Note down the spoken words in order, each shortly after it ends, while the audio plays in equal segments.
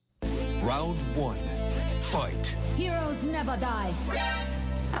Round one. Fight. Heroes never die.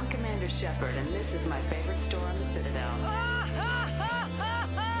 I'm Commander Shepard, and this is my favorite store on the Citadel.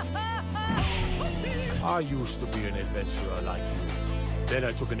 I used to be an adventurer like you. Then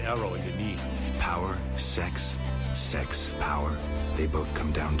I took an arrow in the knee. Power, sex, power. They both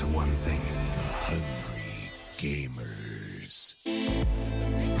come down to one thing. Hungry Gamers.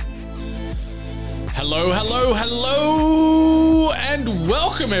 Hello, and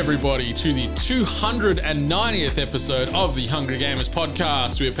welcome everybody to the 290th episode of the Hungry Gamers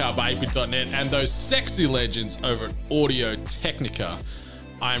podcast. We are powered by 8bit.net and those sexy legends over at Audio Technica.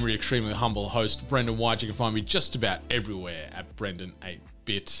 I am your extremely humble host, Brendan White. You can find me just about everywhere at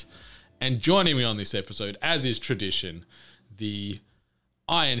Brendan8bit. And joining me on this episode, as is tradition, the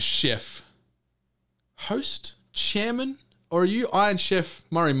Iron Chef host, chairman, or are you Iron Chef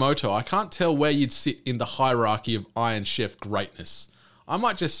Morimoto? I can't tell where you'd sit in the hierarchy of Iron Chef greatness. I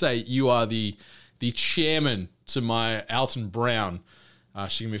might just say you are the chairman to my Alton Brown.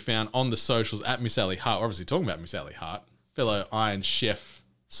 She can be found on the socials at Miss Ellie Hart. We're obviously talking about Miss Ellie Hart, fellow Iron Chef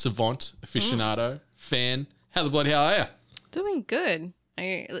savant, aficionado, fan. How the bloody hell are you? Doing good.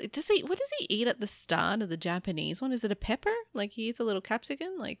 What does he eat at the start of the Japanese one? Is it a pepper? Like he eats a little capsicum?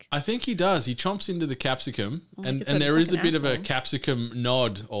 Like I think he does. He chomps into the capsicum, and it's there like is a an bit of a apple. capsicum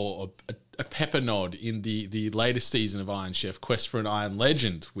nod or a pepper nod in the latest season of Iron Chef, Quest for an Iron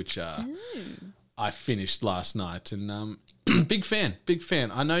Legend, which I finished last night, and big fan.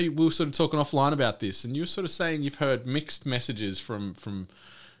 I know we were sort of talking offline about this, and you were sort of saying you've heard mixed messages from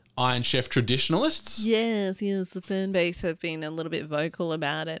Iron Chef traditionalists. Yes, the fan base have been a little bit vocal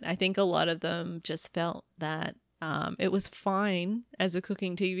about it. I think a lot of them just felt that it was fine as a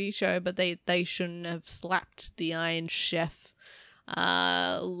cooking TV show, but they shouldn't have slapped the Iron Chef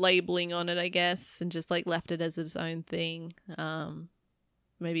labeling on it, I guess, and just like left it as its own thing.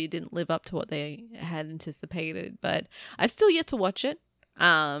 Maybe it didn't live up to what they had anticipated, but I've still yet to watch it.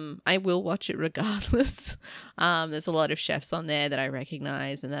 I will watch it regardless. There's a lot of chefs on there that I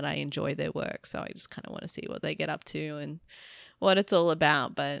recognize and that I enjoy their work, so I just kind of want to see what they get up to and what it's all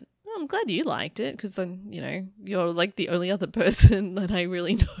about. But I'm glad you liked it because you're like the only other person that I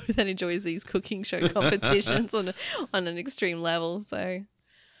really know that enjoys these cooking show competitions on an extreme level. So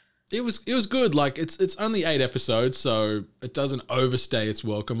It was good. Like it's only 8 episodes, so it doesn't overstay its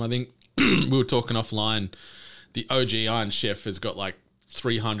welcome. I think we were talking offline. The OG Iron Chef has got like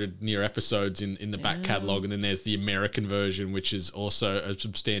 300 near episodes in the back catalogue, and then there's the American version, which is also a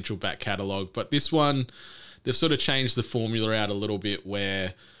substantial back catalogue. But this one, they've sort of changed the formula out a little bit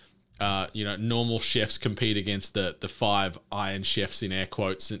where normal chefs compete against the 5 Iron Chefs in air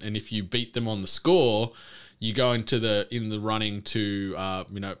quotes, and if you beat them on the score, you go into the running to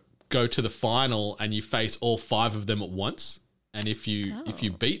go to the final, and you face all 5 of them at once. And if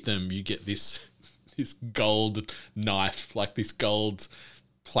you beat them, you get this gold knife, like this gold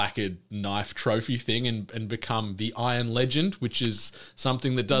placard knife trophy thing, and become the Iron Legend, which is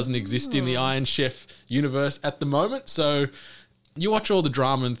something that doesn't exist in the Iron Chef universe at the moment. So you watch all the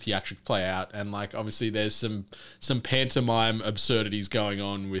drama and theatrics play out, and like obviously there's some pantomime absurdities going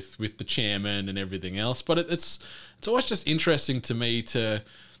on with the chairman and everything else. But it's always just interesting to me to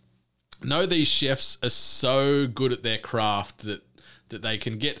know these chefs are so good at their craft that they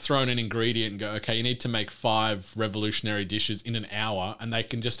can get thrown an ingredient and go, okay, you need to make 5 revolutionary dishes in an hour, and they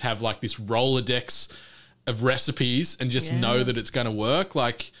can just have like this Rolodex of recipes and just know that it's going to work.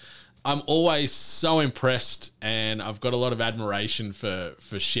 Like, I'm always so impressed, and I've got a lot of admiration for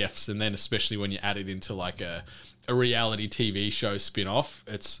chefs, and then especially when you add it into like a reality TV show spin-off,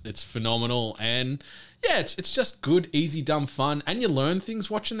 it's phenomenal. And yeah, it's just good, easy, dumb fun, and you learn things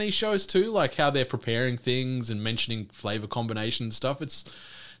watching these shows too, like how they're preparing things and mentioning flavor combination and stuff. It's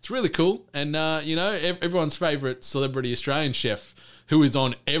really cool. And everyone's favorite celebrity Australian chef who is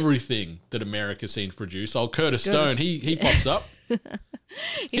on everything that America seems to produce, old Curtis Stone, he pops up.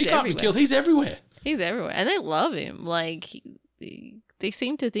 He can't be killed. He's everywhere. He's everywhere, and they love him. Like they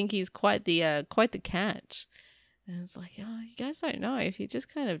seem to think he's quite the catch. And it's like, oh, you guys don't know. If you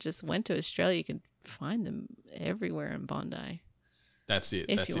just kind of just went to Australia, you could find them everywhere in Bondi. That's it.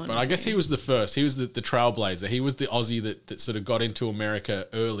 But I guess he was the first. He was the trailblazer. He was the Aussie that sort of got into America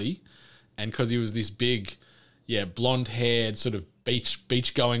early. And because he was this big, blonde-haired, sort of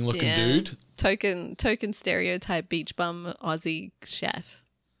beach-going looking dude. Token stereotype beach bum Aussie chef.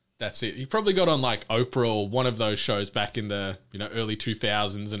 That's it. He probably got on like Oprah or one of those shows back in the early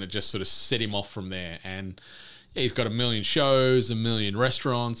 2000s, and it just sort of set him off from there. And he's got 1 million shows, 1 million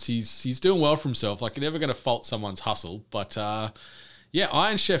restaurants. He's doing well for himself. Like, you're never going to fault someone's hustle. But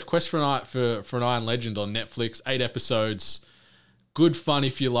Iron Chef Quest for an Iron Legend on Netflix, 8 episodes. good fun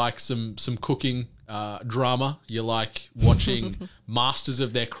if you like some cooking drama. You like watching masters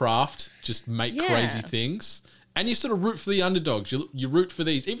of their craft just make crazy things. And you sort of root for the underdogs. You root for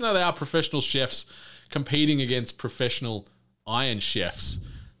these, even though they are professional chefs competing against professional Iron Chefs.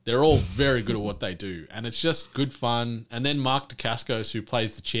 They're all very good at what they do. And it's just good fun. And then Mark Dacascos, who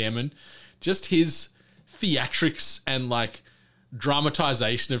plays the chairman, just his theatrics and like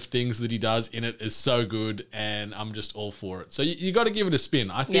dramatization of things that he does in it is so good, and I'm just all for it. So you got to give it a spin.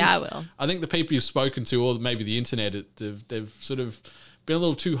 I think. Yeah, I will. I think the people you've spoken to, or maybe the internet, they've sort of been a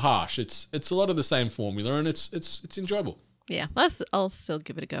little too harsh. It's a lot of the same formula, and it's enjoyable. Yeah, I'll still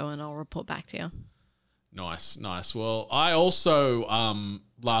give it a go, and I'll report back to you. Nice. Well, I also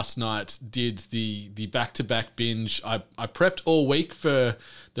last night did the back-to-back binge. I prepped all week for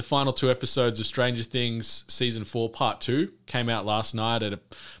the final 2 episodes of Stranger Things Season 4 Part 2. Came out last night at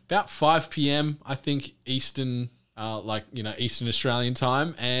about 5 p.m, I think, Eastern Australian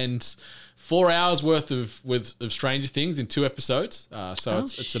time, and 4 hours worth of Stranger Things in 2 episodes.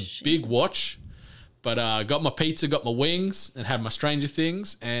 It's a big watch. But got my pizza, got my wings, and had my Stranger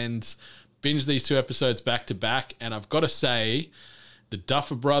Things, and binged these 2 episodes back to back. And I've got to say, the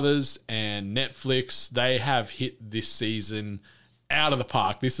Duffer Brothers and Netflix, they have hit this season out of the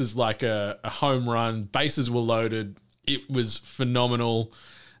park. This is like a home run. Bases were loaded. It was phenomenal.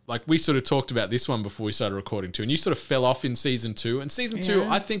 Like, we sort of talked about this one before we started recording too, and you sort of fell off in season 2. And season 2,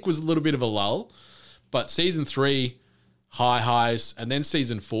 I think, was a little bit of a lull. But season 3, highs, and then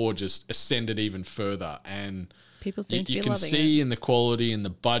season 4 just ascended even further. And people seem to be you can loving see it. in the quality, in the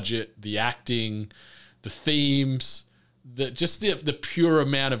budget, the acting, the themes, the pure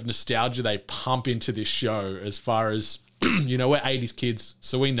amount of nostalgia they pump into this show. As far as we're 80s kids,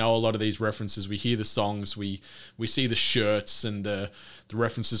 so we know a lot of these references. We hear the songs, we see the shirts and the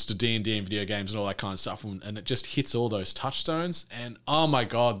references to D&D and video games and all that kind of stuff, and it just hits all those touchstones. And oh my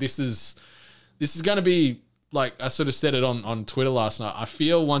god, this is going to be, like I sort of said it on Twitter last night. I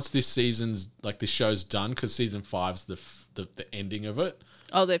feel once this season's, like, this show's done, because season 5's the ending of it.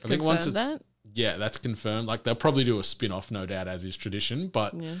 Oh, they've confirmed that? Yeah, that's confirmed. Like, they'll probably do a spin-off, no doubt, as is tradition.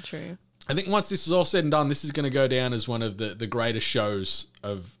 But yeah, true. I think once this is all said and done, this is going to go down as one of the greatest shows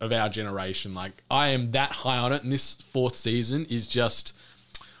of our generation. Like, I am that high on it, and this 4th season is just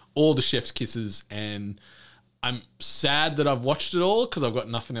all the chef's kisses, and I'm sad that I've watched it all, because I've got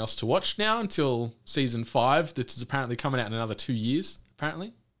nothing else to watch now until season 5, that is apparently coming out in another 2 years,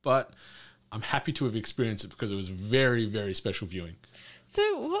 apparently. But I'm happy to have experienced it, because it was very, very special viewing.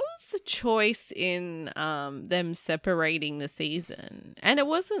 So what was the choice in them separating the season? And it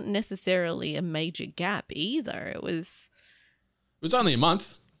wasn't necessarily a major gap either. It was only a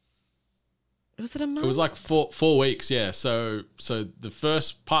month. Was it a month? It was like 4 weeks, yeah. So the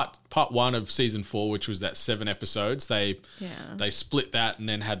first part 1 of season 4, which was that 7 episodes, they split that and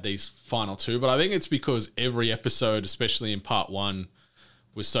then had these final 2. But I think it's because every episode, especially in part 1,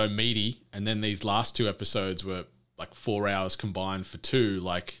 was so meaty, and then these last 2 episodes were like 4 hours combined for 2.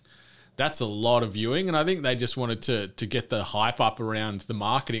 Like, that's a lot of viewing, and I think they just wanted to get the hype up around the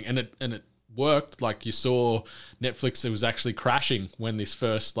marketing, and it worked. Like, you saw Netflix, it was actually crashing when this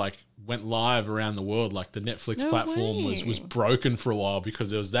first went live around the world. Like, the Netflix platform was broken for a while, because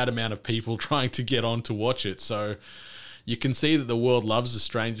there was that amount of people trying to get on to watch it. So you can see that the world loves the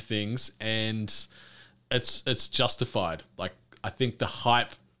Stranger Things, and it's justified. Like, I think the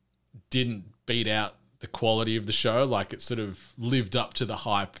hype didn't beat out the quality of the show. Like, it sort of lived up to the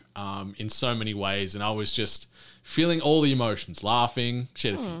hype in so many ways, and I was just feeling all the emotions, laughing,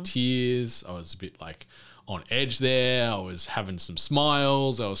 shed a few tears. I was a bit like on edge there. I was having some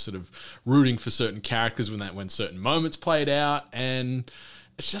smiles. I was sort of rooting for certain characters when certain moments played out, and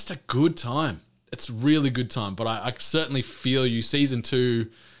it's just a good time. It's a really good time. But I certainly feel you. Season 2,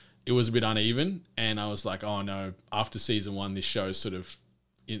 it was a bit uneven, and I was like, oh no, after season 1, this show's sort of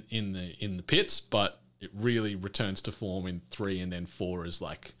in the pits, but it really returns to form in 3, and then 4 is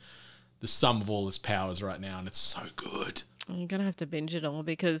like the sum of all its powers right now, and it's so good. You're going to have to binge it all,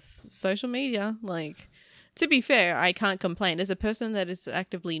 because social media, like, to be fair, I can't complain. As a person that is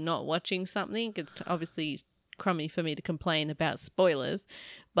actively not watching something, it's obviously crummy for me to complain about spoilers,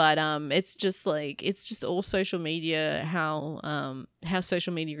 but it's just all social media, how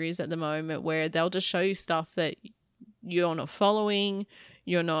social media is at the moment, where they'll just show you stuff that you're not following,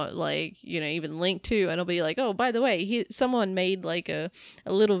 you're not even linked to, and it'll be like, oh, by the way, someone made like a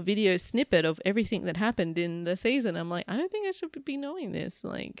little video snippet of everything that happened in the season. I'm like, I don't think I should be knowing this.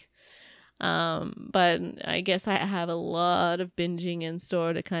 But I guess I have a lot of binging in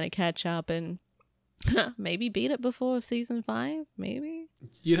store to kind of catch up, and Maybe beat it before season 5, maybe.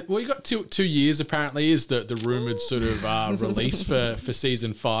 Yeah, well, you got 2 years apparently is the rumored sort of release for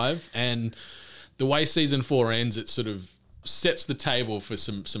season 5, and the way season 4 ends, it sort of sets the table for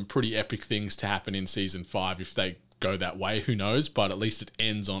some pretty epic things to happen in season 5 if they go that way. Who knows? But at least it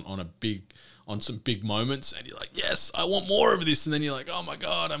ends on some big moments, and you're like, yes, I want more of this. And then you're like, oh my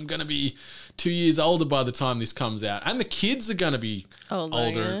god, I'm gonna be 2 years older by the time this comes out, and the kids are gonna be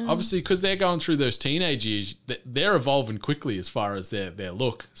older, yeah. obviously, because they're going through those teenage years. They're evolving quickly as far as their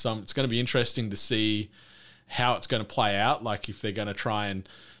look. So it's going to be interesting to see how it's going to play out. Like if they're going to try and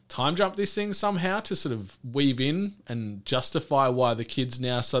time jump this thing somehow to sort of weave in and justify why the kids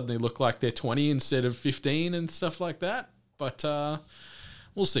now suddenly look like they're 20 instead of 15 and stuff like that. But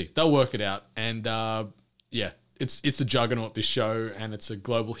we'll see. They'll work it out. And yeah, it's a juggernaut, this show, and it's a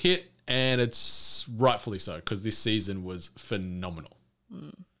global hit, and it's rightfully so because this season was phenomenal.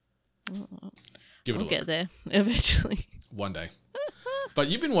 Give it a look. Get there eventually. One day. But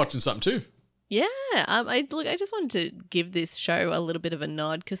you've been watching something too. Yeah, I just wanted to give this show a little bit of a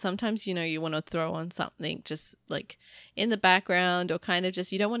nod because sometimes, you want to throw on something just like in the background or kind of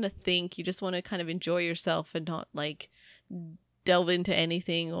just, you don't want to think, you just want to kind of enjoy yourself and not like delve into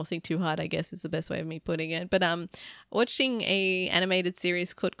anything or think too hard, I guess is the best way of me putting it. But watching a animated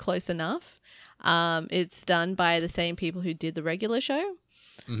series called Close Enough. It's done by the same people who did the regular show.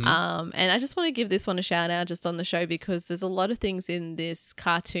 Mm-hmm. And I just want to give this one a shout out just on the show because there's a lot of things in this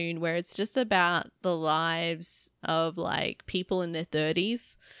cartoon where it's just about the lives of like people in their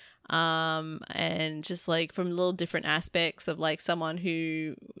 30s. And just like from little different aspects of like someone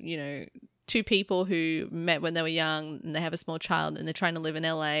who, two people who met when they were young and they have a small child and they're trying to live in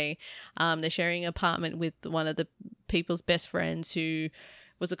LA. They're sharing an apartment with one of the people's best friends who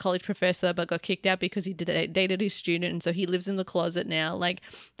was a college professor but got kicked out because he dated his student, and so he lives in the closet now. Like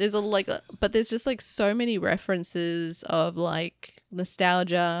but there's just like so many references of like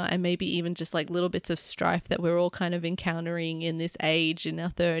nostalgia and maybe even just like little bits of strife that we're all kind of encountering in this age in our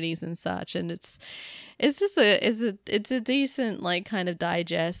 30s and such. And it's just it's a decent like kind of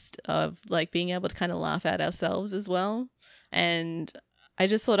digest of like being able to kind of laugh at ourselves as well. And I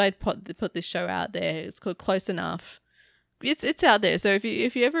just thought I'd put this show out there. It's called Close Enough. It's out there. So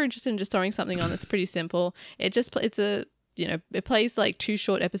if you're ever interested in just throwing something on, it's pretty simple. It plays like 2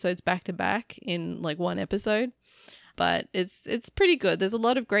 short episodes back to back in like one episode, but it's pretty good. There's a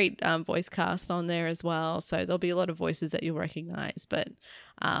lot of great voice cast on there as well, so there'll be a lot of voices that you'll recognize. But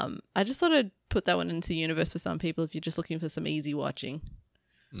I just thought I'd put that one into the universe for some people if you're just looking for some easy watching.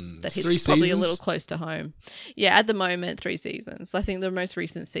 That hits 3 probably seasons? a little close to home. Yeah, at the moment 3 seasons. I think the most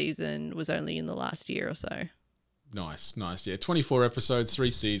recent season was only in the last year or so. Nice. Yeah, 24 episodes,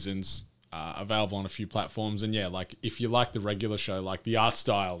 3 seasons, available on a few platforms. And yeah, like if you like the regular show, like the art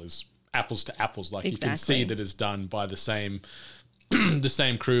style is apples to apples. Like exactly. You can see that it's done by the same the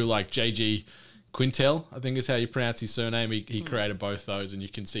same crew, like JG Quintel, I think is how you pronounce his surname. He created both those, and you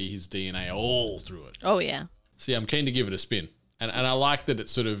can see his DNA all through it. Oh yeah. So yeah, I'm keen to give it a spin. And I like that it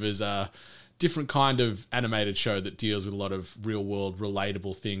sort of is a different kind of animated show that deals with a lot of real world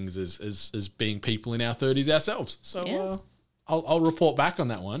relatable things as being people in our 30s ourselves. So yeah. I'll report back on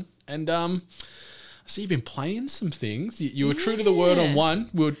that one. And I see you've been playing some things. You were true to the word on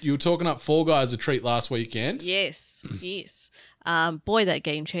one. You were talking up Fall Guys a treat last weekend. Yes. Boy, that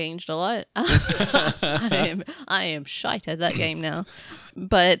game changed a lot. I am shite at that game now.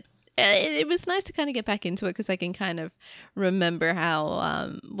 But it was nice to kind of get back into it because I can kind of remember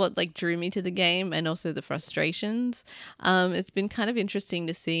how what like drew me to the game and also the frustrations. It's been kind of interesting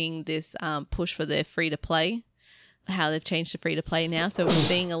to seeing this push for their free to play, how they've changed to free to play now. So we're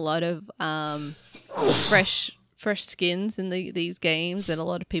seeing a lot of fresh skins in these games, and a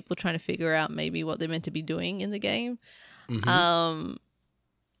lot of people trying to figure out maybe what they're meant to be doing in the game. Mm-hmm.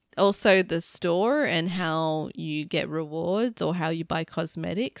 Also, the store and how you get rewards or how you buy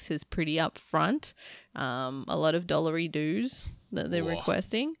cosmetics is pretty upfront. A lot of dollary dues that they're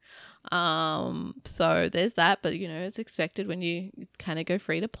requesting. So there's that, but it's expected when you kind of go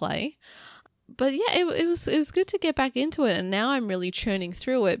free to play. But yeah, it was good to get back into it, and now I'm really churning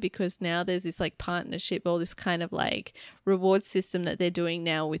through it because now there's this like partnership or this kind of like reward system that they're doing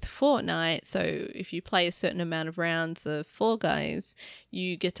now with Fortnite. So if you play a certain amount of rounds of Fall Guys,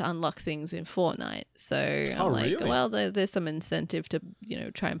 you get to unlock things in Fortnite. So I'm like, really? Well, there's some incentive to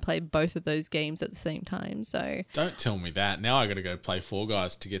try and play both of those games at the same time. So don't tell me that. Now I got to go play Fall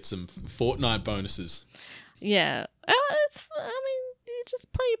Guys to get some Fortnite bonuses. Yeah,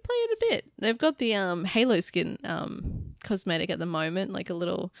 just play it a bit. They've got the Halo skin cosmetic at the moment, like a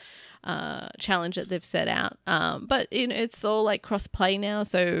little challenge that they've set out. But it's all like cross play now,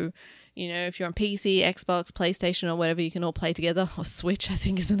 so You know, if you're on PC, Xbox, PlayStation, or whatever, you can all play together. Or Switch, I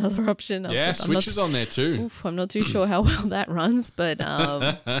think, is another option. Yeah, Switch is on there too. I'm not too sure how well that runs, but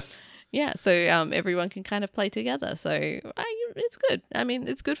yeah, so everyone can kind of play together. So it's good. I mean,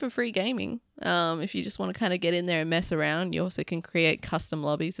 it's good for free gaming. If you just want to kind of get in there and mess around, you also can create custom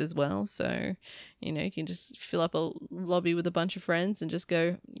lobbies as well. So, you know, you can just fill up a lobby with a bunch of friends and just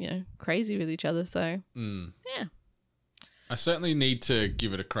go, you know, crazy with each other. So, yeah. I certainly need to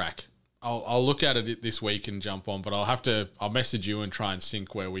give it a crack. I'll look at it this week and jump on, but I'll message you and try and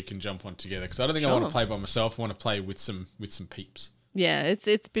sync where we can jump on together, because I don't think I want to play by myself. I want to play with some peeps. Yeah,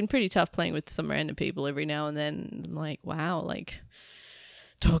 it's been pretty tough playing with some random people every now and then. I'm like, wow, like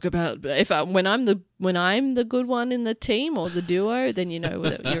talk about when I'm the good one in the team or the duo, then you know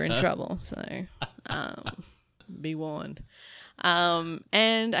that you're in trouble. So be warned.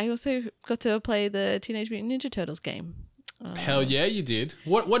 And I also got to play the Teenage Mutant Ninja Turtles game. Hell yeah, you did.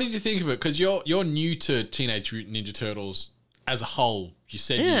 What did you think of it? Because you're new to Teenage Mutant Ninja Turtles as a whole. You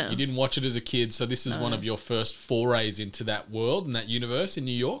said you didn't watch it as a kid, so this is one of your first forays into that world and that universe in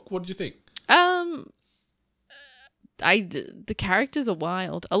New York. What did you think? The characters are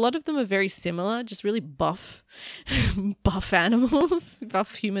wild. A lot of them are very similar, just really buff animals,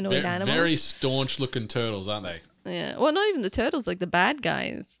 buff humanoid animals. Very staunch looking turtles, aren't they? Yeah. Well, not even the turtles, like the bad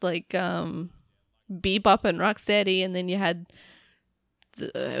guys, like Bebop and Rocksteady, and then you had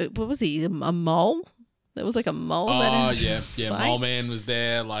what was he? A mole? There was like a mole. Mole Man was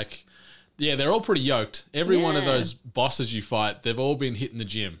there. Like, yeah, they're all pretty yoked. Every one of those bosses you fight, they've all been hitting the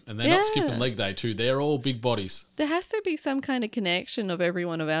gym, and they're not skipping leg day too. They're all big bodies. There has to be some kind of connection of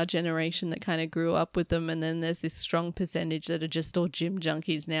everyone of our generation that kind of grew up with them, and then there's this strong percentage that are just all gym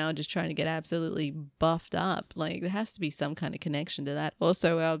junkies now, just trying to get absolutely buffed up. Like, there has to be some kind of connection to that.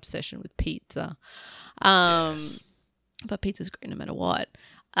 Also, our obsession with pizza. Yes. But pizza's great no matter what.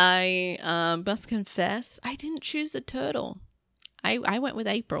 I must confess, I didn't choose a turtle. I went with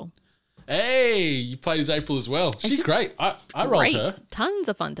April. Hey, you played as April as well. She's great. I rolled her. Tons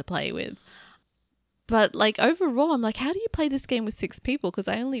of fun to play with. But like overall, I'm like, how do you play this game with 6 people? Because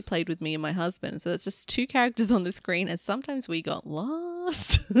I only played with me and my husband. So it's just 2 characters on the screen, and sometimes we got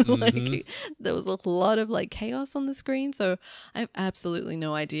lost. Like there was a lot of like chaos on the screen. So I have absolutely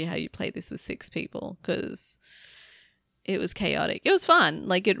no idea how you play this with 6 people, because it was chaotic. It was fun.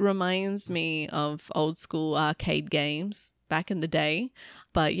 Like, it reminds me of old school arcade games back in the day.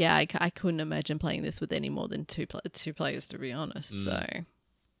 But yeah, I couldn't imagine playing this with any more than two players, to be honest. So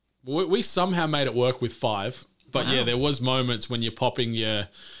we somehow made it work with 5. But yeah, there was moments when you're popping your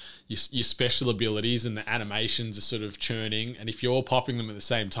special abilities and the animations are sort of churning. And if you're all popping them at the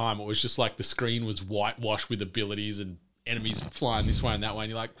same time, it was just like the screen was whitewashed with abilities and enemies flying this way and that way. And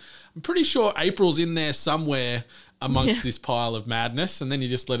you're like, I'm pretty sure April's in there somewhere amongst this pile of madness, and then you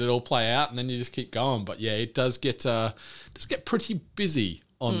just let it all play out, and then you just keep going. But yeah, it does get pretty busy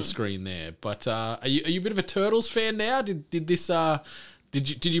on the screen there. But are you a bit of a Turtles fan now? Did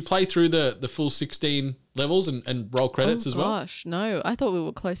you play through the full 16 levels and roll credits as well? Gosh, no. I thought we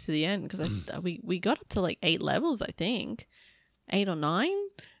were close to the end, because we got up to like 8 levels, I think. 8 or 9. And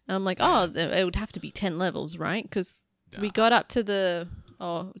I'm like, it would have to be 10 levels, right? Because we got up to the...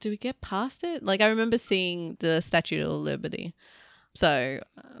 Oh, did we get past it? Like, I remember seeing the Statue of Liberty. So,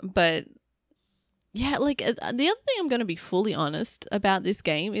 but yeah, like the other thing I'm going to be fully honest about this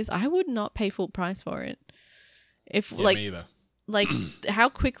game is I would not pay full price for it. Me either. Like how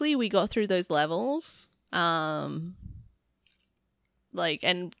quickly we got through those levels, like,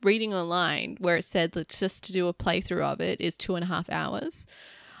 and reading online where it said that just to do a playthrough of it is 2.5 hours.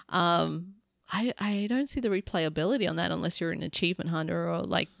 I don't see the replayability on that unless you're an achievement hunter or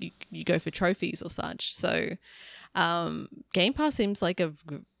like you go for trophies or such. So Game Pass seems like a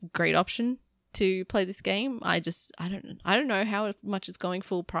great option to play this game. I don't know how much it's going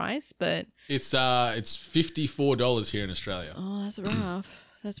full price, but it's $54 here in Australia. Oh, that's rough.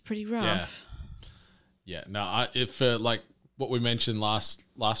 That's pretty rough. Yeah. No, for like what we mentioned last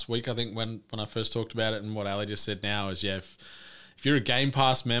week, I think when I first talked about it, and what Ali just said now is, if you're a Game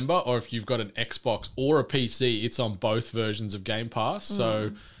Pass member, or if you've got an Xbox or a PC, it's on both versions of Game Pass.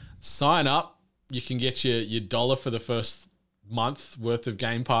 So sign up. You can get your $1 for the first month worth of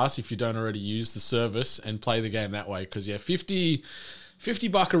Game Pass if you don't already use the service, and play the game that way. Because 50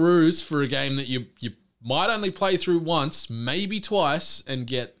 buckaroos for a game that you might only play through once, maybe twice, and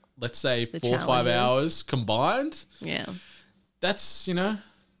get, let's say, 4 or 5 hours combined. Yeah, that's a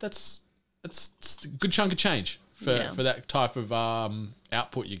good chunk of change for that type of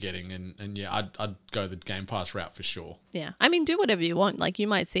output you're getting. And yeah, I'd go the Game Pass route for sure. Yeah. I mean, do whatever you want. Like, you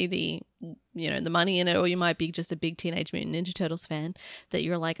might see the, the money in it, or you might be just a big Teenage Mutant Ninja Turtles fan that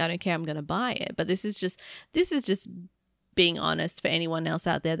you're like, I don't care, I'm going to buy it. But this is just being honest for anyone else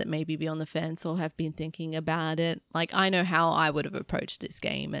out there that maybe be on the fence or have been thinking about it. Like, I know how I would have approached this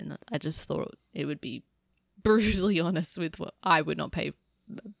game, and I just thought it would be brutally honest with what I would not pay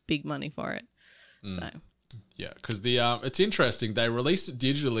big money for it. So yeah, because it's interesting. They released it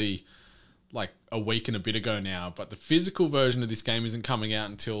digitally like a week and a bit ago now, but the physical version of this game isn't coming out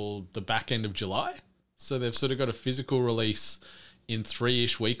until the back end of July. So they've sort of got a physical release in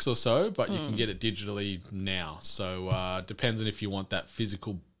 3-ish weeks or so, but you can get it digitally now. So depends on if you want that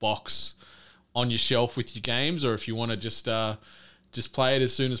physical box on your shelf with your games, or if you want to just play it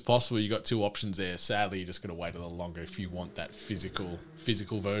as soon as possible. You got two options there. Sadly, you're just going to wait a little longer if you want that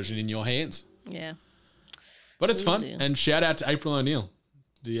physical version in your hands. yeah. But it's fun. Yeah. And shout out to April O'Neil,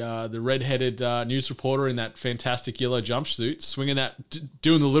 the red-headed news reporter in that fantastic yellow jumpsuit, swinging that,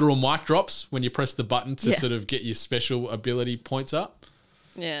 doing the literal mic drops when you press the button to sort of get your special ability points up.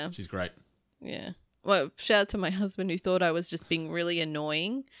 Yeah. She's great. Yeah. Well, shout out to my husband who thought I was just being really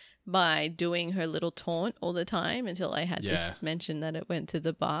annoying by doing her little taunt all the time until I had to mention that it went to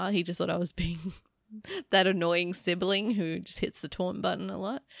the bar. He just thought I was being that annoying sibling who just hits the taunt button a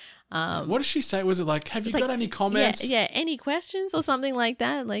lot. What did she say? Was it like, have you got any comments? Yeah, any questions or something like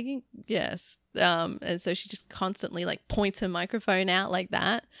that? Like, yes. And so she just constantly like points her microphone out like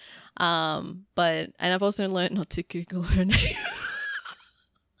that. And I've also learned not to Google her name.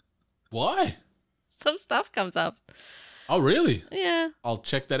 Why? Some stuff comes up. Oh, really? Yeah. I'll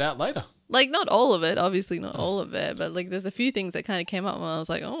check that out later. Like, not all of it, obviously not all of it, but like there's a few things that kind of came up and I was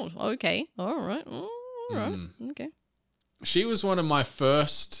like, oh, okay, all right, okay. She was one of my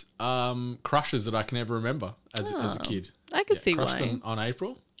first crushes that I can ever remember as a kid. I could see crushed why. on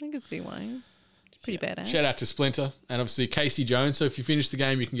April. I could see why. Pretty badass. Shout out to Splinter and obviously Casey Jones. So if you finish the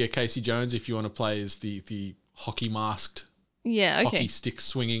game, you can get Casey Jones if you want to play as the hockey masked, hockey stick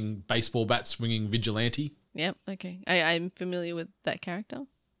swinging, baseball bat swinging vigilante. Yep. Okay. I'm familiar with that character.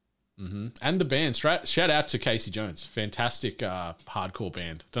 Mm-hmm. And the band. Shout out to Casey Jones. Fantastic hardcore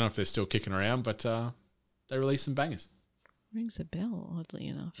band. Don't know if they're still kicking around, but they released some bangers. Rings a bell, oddly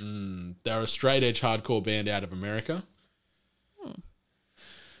enough. They're a straight edge hardcore band out of America.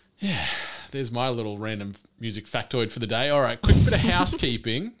 Yeah, there's my little random music factoid for the day. All right, quick bit of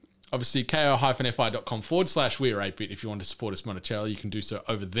housekeeping. Obviously, ko-fi.com/weare8bit. If you want to support us monetarily, you can do so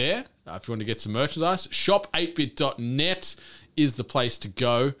over there. If you want to get some merchandise, shop8bit.net is the place to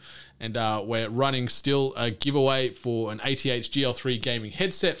go. And we're running still a giveaway for an ATH GL3 gaming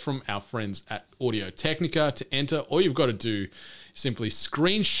headset from our friends at Audio Technica. To enter, all you've got to do is simply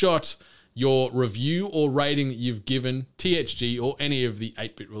screenshot your review or rating that you've given THG or any of the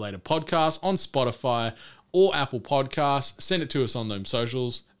 8-bit related podcasts on Spotify or Apple Podcasts. Send it to us on those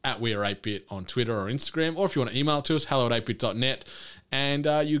socials at weare8bit on Twitter or Instagram, or if you want to email it to us, hello@8bit.net, and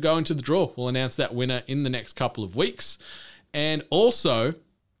you go into the draw. We'll announce that winner in the next couple of weeks. And also,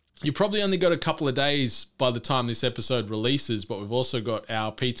 you probably only got a couple of days by the time this episode releases, but we've also got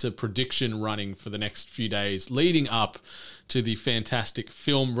our pizza prediction running for the next few days leading up to the fantastic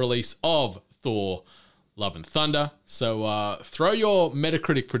film release of Thor: Love and Thunder. So throw your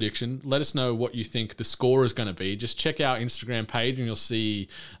Metacritic prediction. Let us know what you think the score is going to be. Just check our Instagram page and you'll see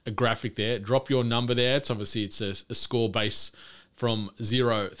a graphic there. Drop your number there. It's a score base from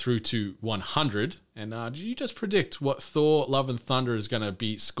 0 through to 100. And you just predict what Thor: Love and Thunder is going to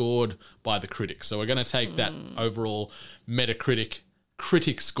be scored by the critics. So we're going to take that overall Metacritic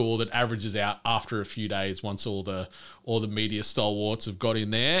critic score that averages out after a few days once all the media stalwarts have got in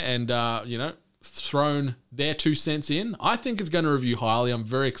there and thrown their 2 cents in. I think it's going to review highly. I'm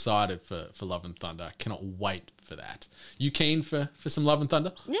very excited for Love and Thunder. I cannot wait for that. You keen for some Love and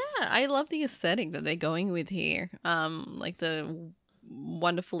Thunder? Yeah, I love the aesthetic that they're going with here. Like the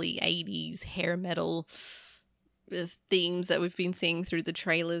wonderfully 80s hair metal themes that we've been seeing through the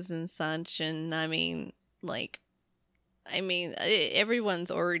trailers and such. And I mean,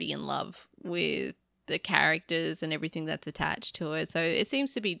 everyone's already in love with the characters and everything that's attached to it. So it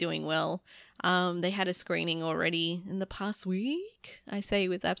seems to be doing well. They had a screening already in the past week, I say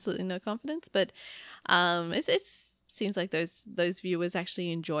with absolutely no confidence, but it seems like those viewers actually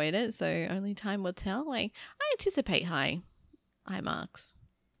enjoyed it. So only time will tell. I anticipate high marks.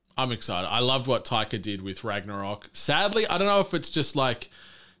 I'm excited. I loved what Taika did with Ragnarok. Sadly, I don't know if it's just like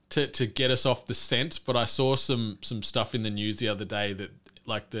to get us off the scent, but I saw some stuff in the news the other day that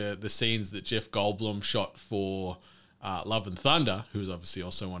like the scenes that Jeff Goldblum shot for Love and Thunder, who's obviously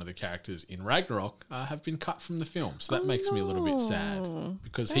also one of the characters in Ragnarok, have been cut from the film. So that makes me a little bit sad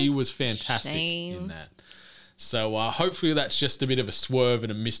because he was fantastic in that. So hopefully that's just a bit of a swerve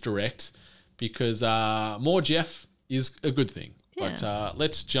and a misdirect because more Jeff is a good thing. Yeah. But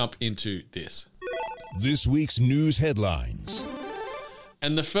let's jump into this. This week's news headlines.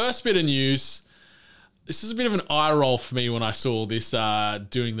 And the first bit of news, this is a bit of an eye roll for me when I saw this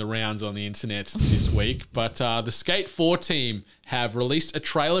doing the rounds on the internet this week. But the Skate 4 team have released a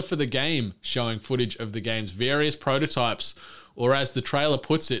trailer for the game showing footage of the game's various prototypes, or as the trailer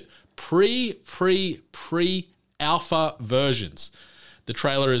puts it, pre-alpha versions. The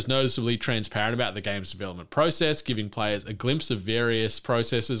trailer is noticeably transparent about the game's development process, giving players a glimpse of various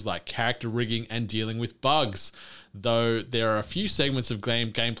processes like character rigging and dealing with bugs, though there are a few segments of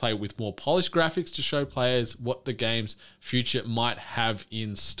gameplay with more polished graphics to show players what the game's future might have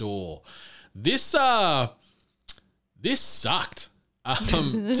in store. This sucked.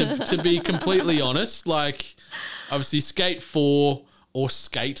 To be completely honest, like obviously Skate 4 or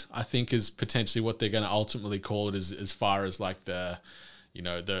Skate, I think is potentially what they're going to ultimately call it as far as like the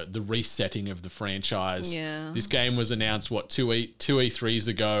resetting of the franchise. Yeah. This game was announced, two E3s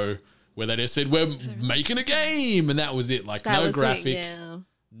ago, where they just said, we're making a game, and that was it. Like, That no was graphic, it, yeah.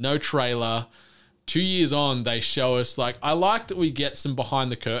 no trailer. 2 years on, they show us, like, I like that we get some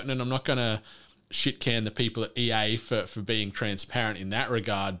behind the curtain, and I'm not going to shit can the people at EA for being transparent in that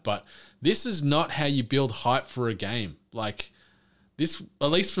regard, but this is not how you build hype for a game. Like, this,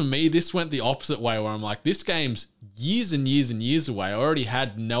 at least for me, this went the opposite way, where I'm like, this game's years and years and years away. I already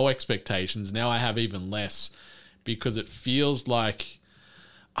had no expectations. Now I have even less, because it feels like,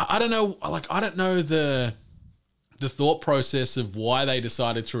 I don't know, like, I don't know the thought process of why they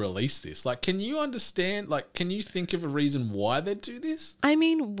decided to release this. Like, can you understand, like, can you think of a reason why they'd do this? I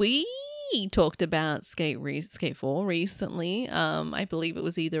mean, we talked about Skate 4 recently. I believe it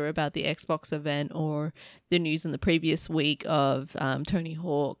was either about the Xbox event or the news in the previous week of Tony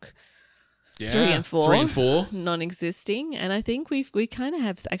Hawk 3 and 4 non-existing. And I think we kind of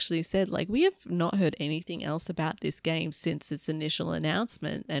have actually said, like, we have not heard anything else about this game since its initial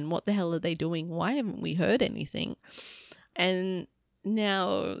announcement. And what the hell are they doing? Why haven't we heard anything? And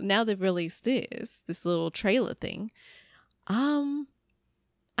now they've released this little trailer thing.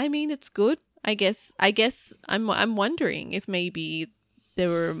 I mean, it's good. I guess I'm wondering if maybe there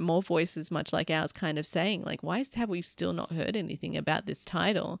were more voices much like ours kind of saying, like, why have we still not heard anything about this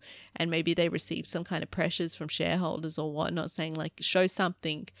title? And maybe they received some kind of pressures from shareholders or whatnot, saying, like, show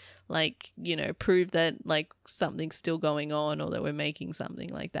something, like, you know, prove that, like, something's still going on or that we're making something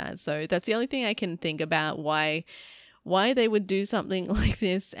like that. So that's the only thing I can think about why they would do something like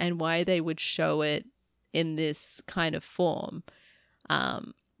this and why they would show it in this kind of form.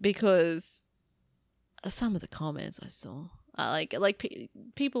 Because some of the comments I saw,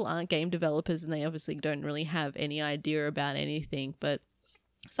 people aren't game developers and they obviously don't really have any idea about anything. But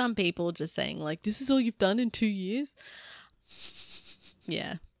some people just saying, like, this is all you've done in 2 years.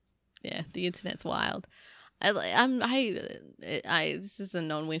 Yeah, the internet's wild. This is a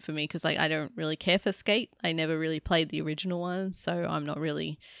non-win for me because I don't really care for Skate. I never really played the original one, so I'm not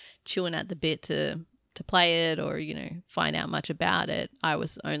really chewing at the bit to play it or, you know, find out much about it. I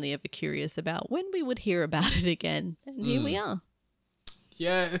was only ever curious about when we would hear about it again, and here we are.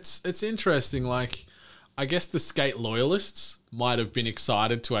 Yeah, it's interesting. Like, I guess the Skate loyalists might have been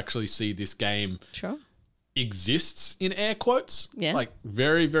excited to actually see this game exists in air quotes. Yeah. Like,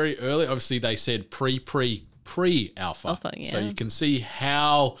 very, very early. Obviously, they said pre-alpha. Alpha, yeah. So you can see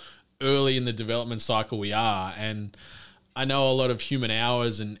how early in the development cycle we are. And I know a lot of human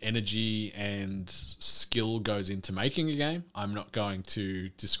hours and energy and skill goes into making a game. I'm not going to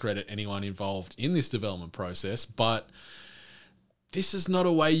discredit anyone involved in this development process, but this is not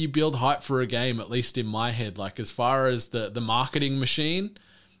a way you build hype for a game, at least in my head. Like, as far as the marketing machine,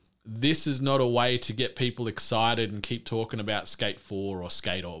 this is not a way to get people excited and keep talking about Skate 4 or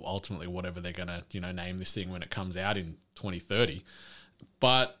Skate or ultimately whatever they're going to, you know, name this thing when it comes out in 2030.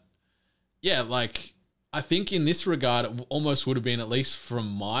 But yeah, like, I think in this regard, it almost would have been, at least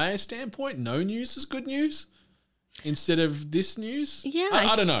from my standpoint, no news is good news instead of this news. Yeah.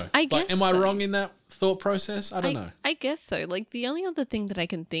 I don't know. I Like, guess am I so. wrong in that thought process? I don't know. I guess so. Like, the only other thing that I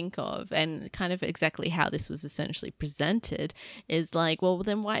can think of, and kind of exactly how this was essentially presented, is like, well,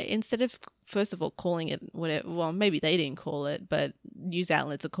 then why, instead of, first of all, calling it whatever, well, maybe they didn't call it, but news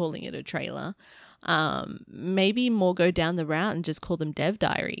outlets are calling it a trailer. Maybe more go down the route and just call them dev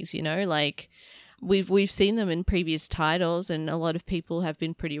diaries, you know, like, We've seen them in previous titles, and a lot of people have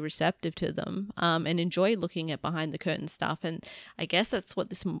been pretty receptive to them and enjoy looking at behind the curtain stuff. And I guess that's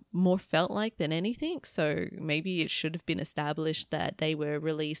what this more felt like than anything. So maybe it should have been established that they were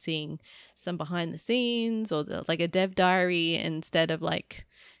releasing some behind the scenes or like a dev diary instead of like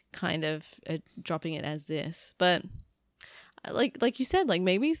kind of dropping it as this. But like you said, like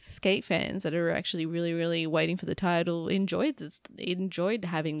maybe Skate fans that are actually really, really waiting for the title enjoyed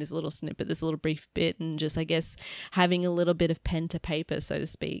having this little snippet, this little brief bit, and just, I guess, having a little bit of pen to paper, so to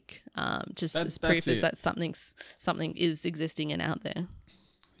speak. Just as proof is that something is existing and out there.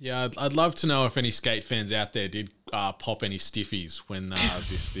 Yeah, I'd love to know if any Skate fans out there did pop any stiffies when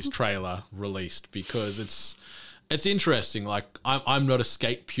this trailer released, because it's interesting. Like, I'm not a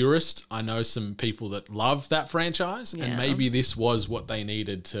Skate purist. I know some people that love that franchise, and maybe this was what they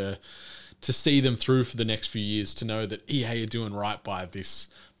needed to see them through for the next few years, to know that EA are doing right by this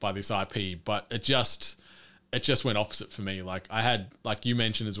IP. But it just went opposite for me. Like, I had, like you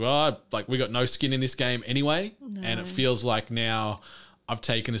mentioned as well, we got no skin in this game anyway, and it feels like now I've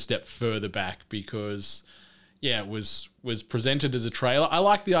taken a step further back because, it was presented as a trailer. I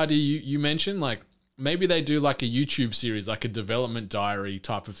like the idea you mentioned, like, maybe they do like a YouTube series, like a development diary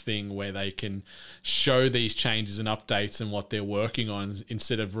type of thing, where they can show these changes and updates and what they're working on,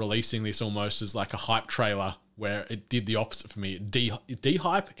 instead of releasing this almost as like a hype trailer, where it did the opposite for me.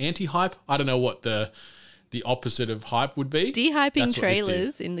 De-hype, anti-hype. I don't know what the opposite of hype would be. De-hyping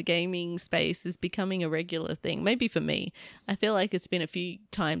trailers in the gaming space is becoming a regular thing. Maybe for me. I feel like it's been a few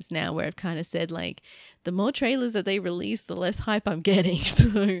times now where I've kind of said, like, the more trailers that they release, the less hype I'm getting.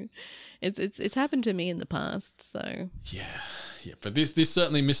 So it's happened to me in the past. So yeah. But this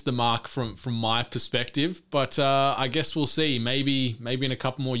certainly missed the mark from my perspective. But I guess we'll see. Maybe in a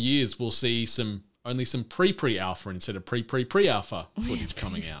couple more years we'll see only some pre-alpha instead of pre-alpha footage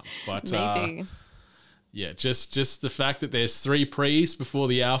coming out. But maybe. Yeah, just the fact that there's 3 pre's before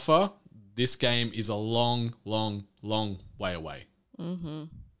the alpha, this game is a long, long, long way away. Mm-hmm.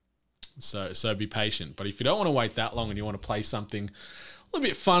 So be patient. But if you don't want to wait that long and you want to play something a little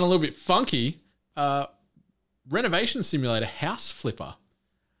bit fun, a little bit funky, Renovation Simulator House Flipper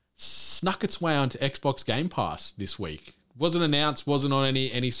snuck its way onto Xbox Game Pass this week. Wasn't announced, wasn't on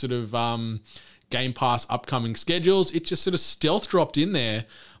any sort of Game Pass upcoming schedules. It just sort of stealth dropped in there.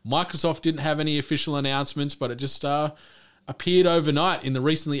 Microsoft didn't have any official announcements, but it just appeared overnight in the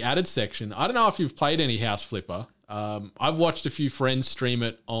recently added section. I don't know if you've played any House Flipper. I've watched a few friends stream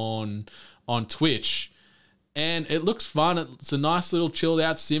it on Twitch, and it looks fun. It's a nice little chilled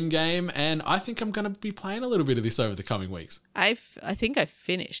out sim game, and I think I'm going to be playing a little bit of this over the coming weeks. I think I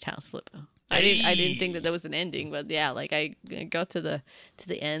finished House Flipper. I didn't think that there was an ending, but yeah, like I got to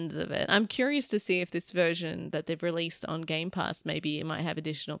the ends of it. I'm curious to see if this version that they've released on Game Pass, maybe it might have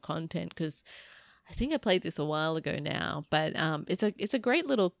additional content, because I think I played this a while ago now. But it's a great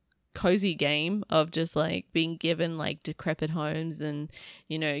little cozy game of just like being given like decrepit homes and,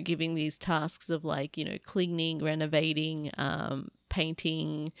 you know, giving these tasks of like, you know, cleaning, renovating,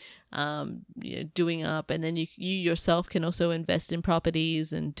 painting, you know, doing up, and then you yourself can also invest in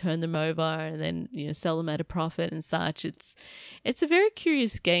properties and turn them over and then, you know, sell them at a profit and such. It's a very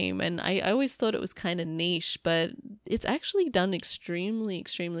curious game, and I always thought it was kind of niche, but it's actually done extremely,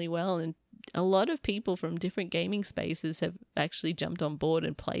 extremely well, and a lot of people from different gaming spaces have actually jumped on board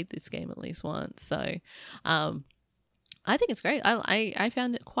and played this game at least once. So I think it's great. I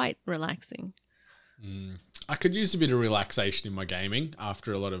found it quite relaxing. I could use a bit of relaxation in my gaming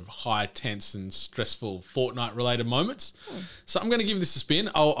after a lot of high, tense and stressful Fortnite-related moments. So I'm going to give this a spin.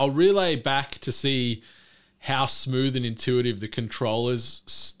 I'll relay back to see how smooth and intuitive the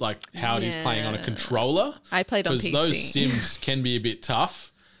controllers, like how it is playing on a controller. I played on PC. Because those sims can be a bit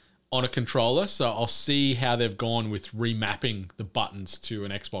tough on a controller. So I'll see how they've gone with remapping the buttons to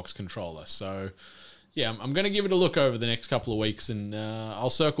an Xbox controller. So yeah, I'm going to give it a look over the next couple of weeks, and I'll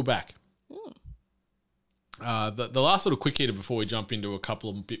circle back. The last little quick hitter before we jump into a couple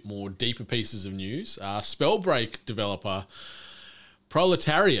of bit more deeper pieces of news. Spellbreak developer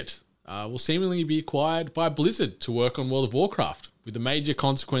Proletariat will seemingly be acquired by Blizzard to work on World of Warcraft, with the major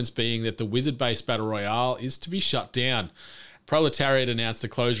consequence being that the wizard-based Battle Royale is to be shut down. Proletariat announced the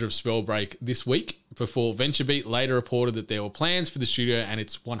closure of Spellbreak this week, before VentureBeat later reported that there were plans for the studio and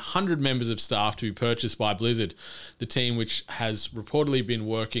its 100 members of staff to be purchased by Blizzard, the team which has reportedly been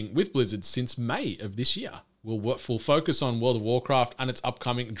working with Blizzard since May of this year. Will focus on World of Warcraft and its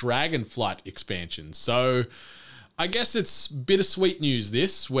upcoming Dragonflight expansion. So I guess it's bittersweet news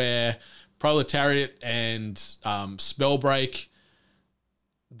this, where Proletariat and Spellbreak,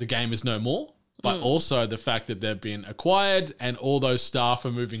 the game is no more, but also the fact that they've been acquired and all those staff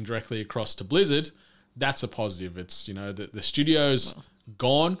are moving directly across to Blizzard. That's a positive. It's, you know, the studio's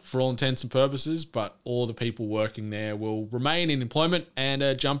gone for all intents and purposes, but all the people working there will remain in employment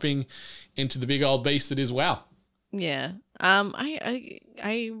and jumping into the big old beast that is WoW. Yeah.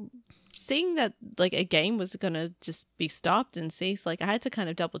 I seeing that like a game was gonna just be stopped and ceased, like I had to kind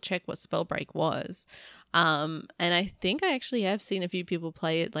of double check what Spellbreak was. And I think I actually have seen a few people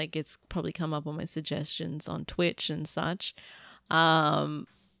play it. Like, it's probably come up on my suggestions on Twitch and such.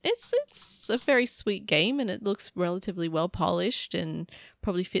 It's a very sweet game, and it looks relatively well polished and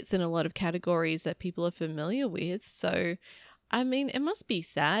probably fits in a lot of categories that people are familiar with. So, I mean, it must be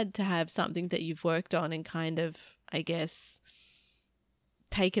sad to have something that you've worked on and kind of, I guess,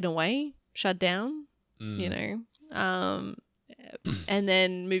 taken away, shut down, you know, and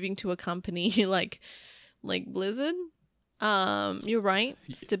then moving to a company like Blizzard. You're right,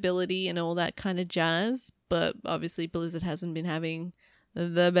 stability and all that kind of jazz, but obviously Blizzard hasn't been having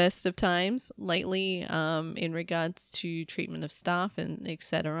the best of times lately, in regards to treatment of staff and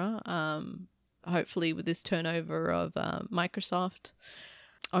etc. Hopefully with this turnover of Microsoft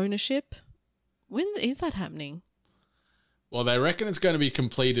ownership, when is that happening? Well, they reckon it's going to be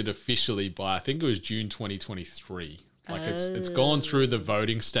completed officially by, I think it was June 2023. Like it's gone through the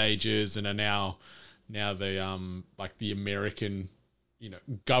voting stages and are now the like the American, you know,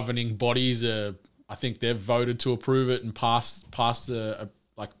 governing bodies are, I think they've voted to approve it and pass the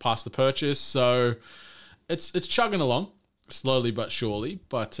purchase. So it's chugging along slowly but surely.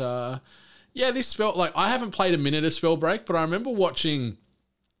 But yeah, this spell, like, I haven't played a minute of Spellbreak, but I remember watching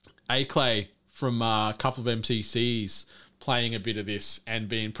Aclay from a couple of MCCs playing a bit of this and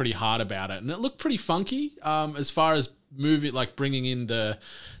being pretty hard about it, and it looked pretty funky as far as bringing in the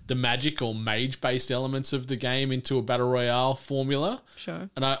magic or mage based elements of the game into a battle royale formula. Sure.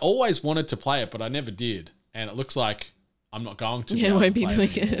 And I always wanted to play it, but I never did, and it looks like I'm not going to. Yeah, won't be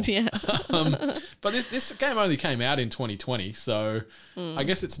doing it. Yeah. But this game only came out in 2020, so I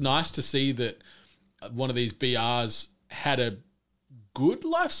guess it's nice to see that one of these BRs had a good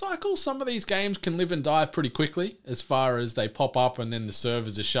life cycle. Some of these games can live and die pretty quickly as far as they pop up and then the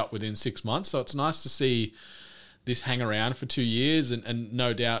servers are shut within 6 months. So it's nice to see this hang around for 2 years, and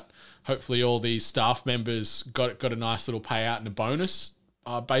no doubt, hopefully all these staff members got a nice little payout and a bonus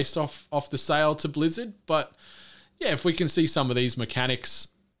based off the sale to Blizzard. But yeah, if we can see some of these mechanics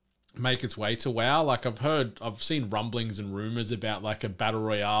make its way to WoW, like I've seen rumblings and rumors about like a battle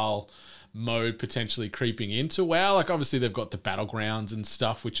royale mode potentially creeping into WoW. Like, obviously they've got the battlegrounds and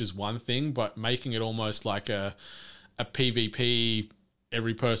stuff, which is one thing, but making it almost like a PvP,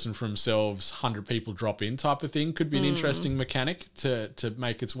 every person for themselves, 100 people drop in type of thing could be an interesting mechanic to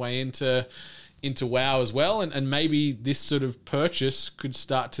make its way into WoW as well. And maybe this sort of purchase could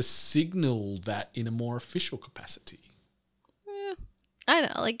start to signal that in a more official capacity. I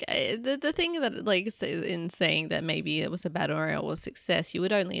know, like, the thing that, like, in saying that maybe it was a battle royale or success, you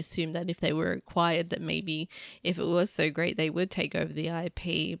would only assume that if they were acquired, that maybe if it was so great, they would take over the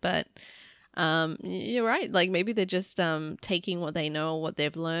IP. But you're right, like, maybe they're just taking what they know, what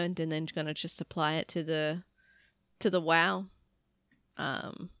they've learned, and then going to just apply it to the WoW.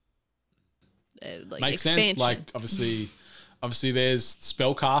 Like, makes expansion. sense. Like, obviously there's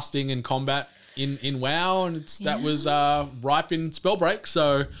spell casting and combat in WoW, and that was ripe in Spellbreak,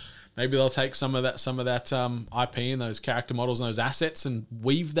 so maybe they'll take some of that IP and those character models and those assets and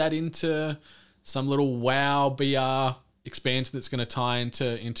weave that into some little WoW BR expansion that's going to tie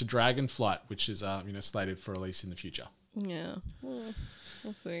into Dragonflight, which is slated for release in the future. Yeah, we'll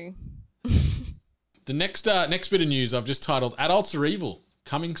see. The next bit of news I've just titled "Adults Are Evil,"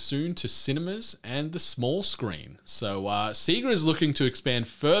 coming soon to cinemas and the small screen. So Sega is looking to expand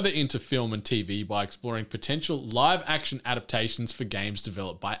further into film and TV by exploring potential live-action adaptations for games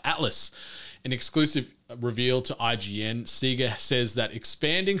developed by Atlus. An exclusive reveal to IGN, Sega says that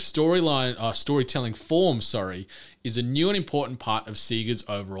expanding storytelling form, is a new and important part of Sega's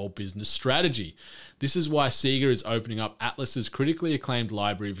overall business strategy. This is why Sega is opening up Atlus's critically acclaimed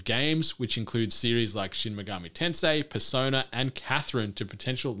library of games, which includes series like Shin Megami Tensei, Persona, and Catherine, to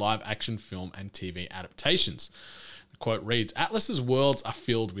potential live-action film and TV adaptations. The quote reads, "Atlus's worlds are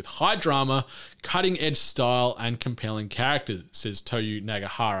filled with high drama, cutting-edge style, and compelling characters," says Toyu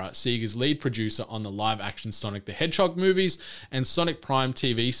Nagahara, Sega's lead producer on the live-action Sonic the Hedgehog movies and Sonic Prime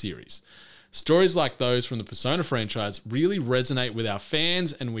TV series. Stories like those from the Persona franchise really resonate with our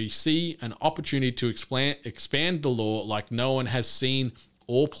fans, and we see an opportunity to expand the lore like no one has seen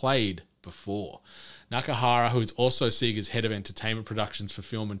or played before. Nakahara, who is also Sega's head of entertainment productions for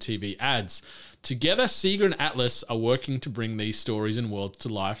film and TV, adds, "Together, Sega and Atlus are working to bring these stories and worlds to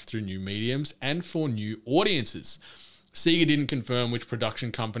life through new mediums and for new audiences." Sega didn't confirm which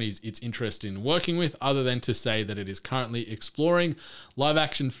production companies it's interested in working with, other than to say that it is currently exploring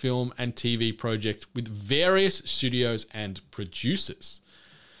live-action film and TV projects with various studios and producers.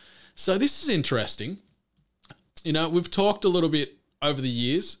 So this is interesting. You know, we've talked a little bit over the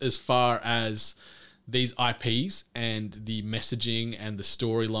years as far as these IPs and the messaging and the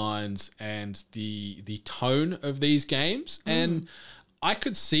storylines and the tone of these games. And I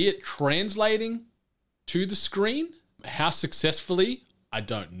could see it translating to the screen. How successfully, I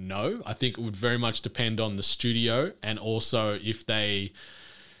don't know. I think it would very much depend on the studio, and also if they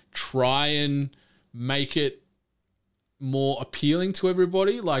try and make it more appealing to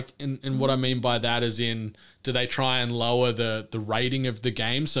everybody. Like, and what I mean by that is in, do they try and lower the rating of the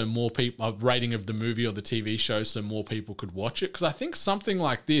game so more people, rating of the movie or the TV show so more people could watch it? Because I think something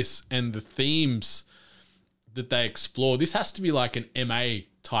like this and the themes that they explore, this has to be like an MA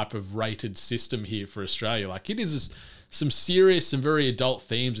type of rated system here for Australia. Like, it is some serious and very adult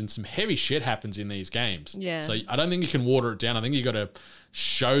themes, and some heavy shit happens in these games. Yeah. So I don't think you can water it down. I think you got to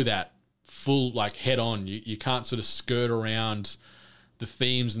show that full, like, head on. You can't sort of skirt around the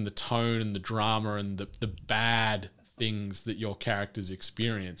themes and the tone and the drama and the bad things that your characters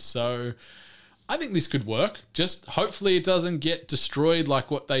experience. So I think this could work. Just hopefully it doesn't get destroyed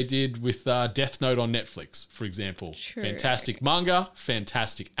like what they did with Death Note on Netflix, for example. Sure. Fantastic manga,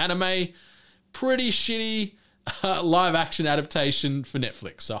 fantastic anime, pretty shitty live action adaptation for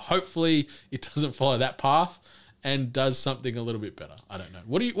Netflix. So hopefully it doesn't follow that path and does something a little bit better. I don't know.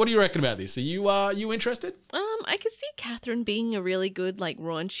 What do you reckon about this? Are you interested? I could see Catherine being a really good, like,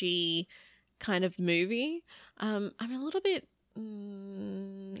 raunchy kind of movie. I'm a little bit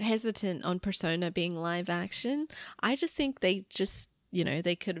hesitant on Persona being live action. I just think they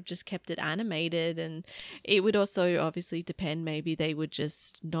could have just kept it animated, and it would also obviously depend. Maybe they would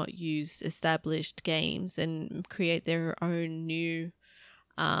just not use established games and create their own new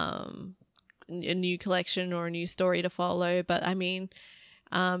a new collection or a new story to follow. But I mean,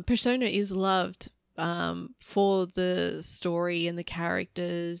 Persona is loved for the story and the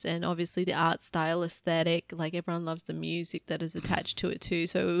characters, and obviously the art style aesthetic. Like, everyone loves the music that is attached to it too.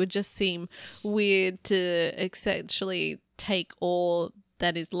 So it would just seem weird to essentially take all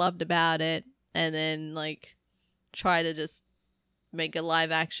that is loved about it and then, like, try to just make a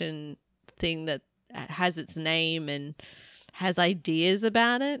live action thing that has its name and has ideas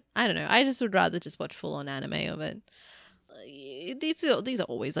about it. I don't know. I just would rather just watch full on anime of it. These are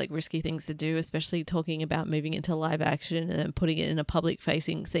always, like, risky things to do, especially talking about moving into live action and then putting it in a public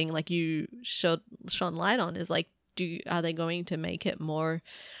facing thing, like you shone light on, is like, are they going to make it more,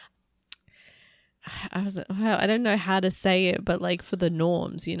 I don't know how to say it, but, like, for the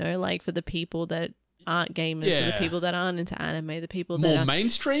norms, like for the people that aren't gamers, for the people that aren't into anime, the people that more are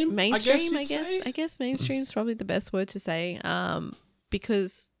mainstream, I guess mainstream is probably the best word to say,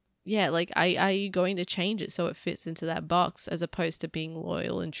 because like, are you going to change it so it fits into that box, as opposed to being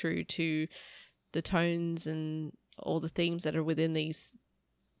loyal and true to the tones and all the themes that are within these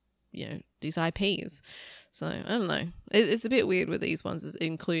IPs? So I don't know. It's a bit weird with these ones,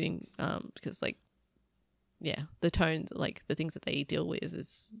 including because, like, the tones, like, the things that they deal with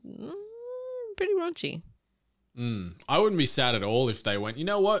is pretty raunchy. I wouldn't be sad at all if they went, you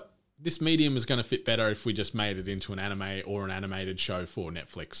know what, this medium is going to fit better if we just made it into an anime or an animated show for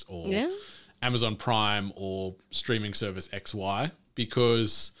Netflix or Amazon Prime or streaming service XY,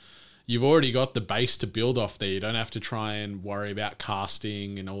 because you've already got the base to build off there. You don't have to try and worry about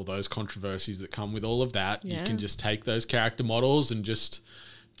casting and all those controversies that come with all of that. You can just take those character models and just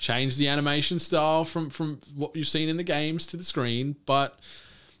change the animation style from what you've seen in the games to the screen. But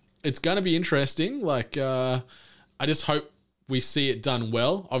it's going to be interesting. Like, I just hope we see it done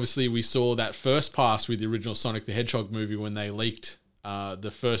well. Obviously, we saw that first pass with the original Sonic the Hedgehog movie when they leaked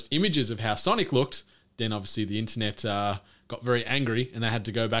the first images of how Sonic looked. Then obviously the internet got very angry and they had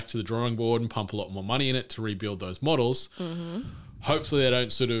to go back to the drawing board and pump a lot more money in it to rebuild those models. Hopefully they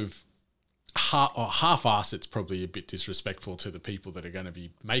don't sort of half-ass. It's probably a bit disrespectful to the people that are going to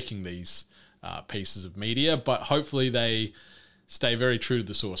be making these pieces of media, but hopefully they stay very true to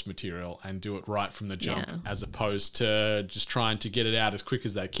the source material and do it right from the jump, as opposed to just trying to get it out as quick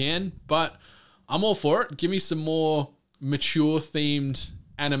as they can. But I'm all for it. Give me some more mature themed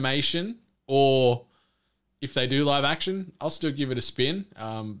animation, or if they do live action, I'll still give it a spin.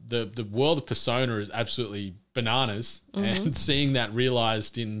 The world of Persona is absolutely bananas, and seeing that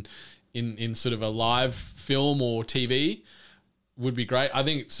realized in sort of a live film or TV would be great. I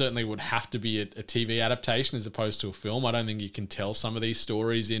think it certainly would have to be a TV adaptation as opposed to a film. I don't think you can tell some of these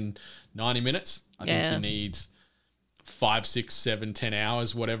stories in 90 minutes. I think you need 5, 6, 7, 10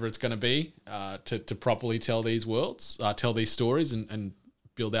 hours, whatever it's going to be, to properly tell these tell these stories and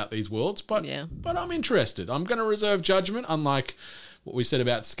build out these worlds. But I'm interested. I'm going to reserve judgment. Unlike what we said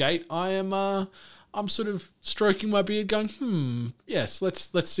about Skate, I'm sort of stroking my beard going, yes,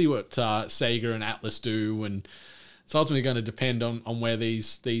 let's see what Sega and Atlas do, and it's ultimately going to depend on where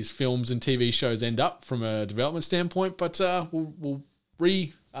these films and TV shows end up from a development standpoint. But we'll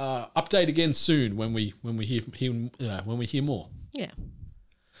update again soon when we hear more. Yeah.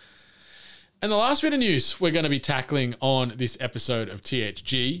 And the last bit of news we're going to be tackling on this episode of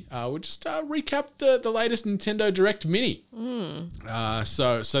THG, we'll just recap the latest Nintendo Direct Mini.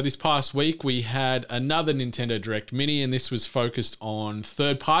 So this past week we had another Nintendo Direct Mini, and this was focused on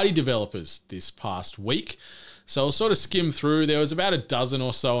third-party developers this past week. So I'll sort of skim through. There was about a dozen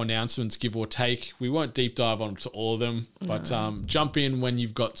or so announcements, give or take. We won't deep dive onto all of them, but jump in when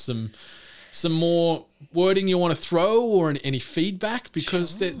you've got some more wording you want to throw or any feedback,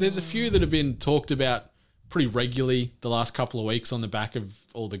 because there's a few that have been talked about pretty regularly the last couple of weeks on the back of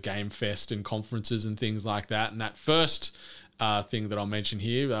all the Game Fest and conferences and things like that. And that first thing that I'll mention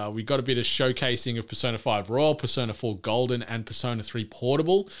here, we got a bit of showcasing of Persona 5 Royal, Persona 4 Golden, and Persona 3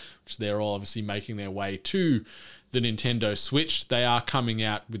 Portable, which they're all obviously making their way to the Nintendo Switch. They are coming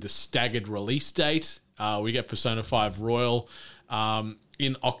out with a staggered release date. We get Persona 5 Royal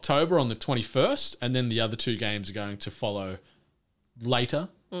in October on the 21st, and then the other two games are going to follow later.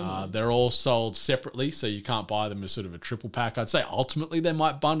 They're all sold separately, so you can't buy them as sort of a triple pack. I'd say ultimately they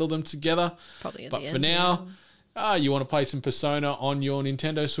might bundle them together. Probably at but the for end, now, you want to play some Persona on your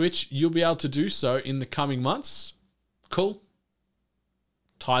Nintendo Switch, you'll be able to do so in the coming months. Cool.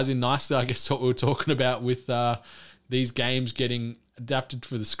 Ties in nicely, I guess, to what we were talking about with these games getting adapted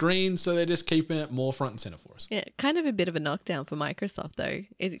for the screen, so they're just keeping it more front and center for us. Yeah, kind of a bit of a knockdown for Microsoft though.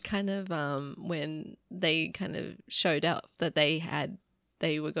 It kind of when they kind of showed up that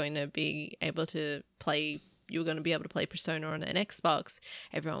they were going to be able to play. You were going to be able to play Persona on an Xbox.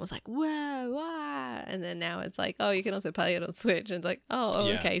 Everyone was like, "Whoa, wow!" And then now it's like, "Oh, you can also play it on Switch." And it's like, "Oh,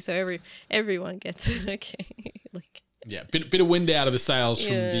 Yeah. Okay." So everyone gets it. Okay, like. Yeah, bit of wind out of the sails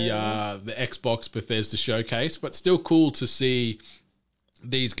from the Xbox Bethesda showcase, but still cool to see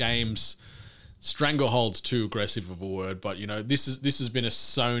these games. Stranglehold's too aggressive of a word, but you know, this has been a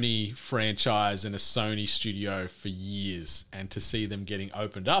Sony franchise and a Sony studio for years, and to see them getting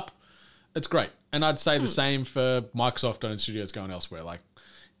opened up, it's great. And I'd say the same for Microsoft-owned studios going elsewhere. Like,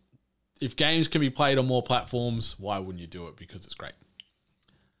 if games can be played on more platforms, why wouldn't you do it? Because it's great.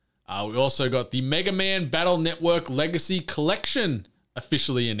 We also got the Mega Man Battle Network Legacy Collection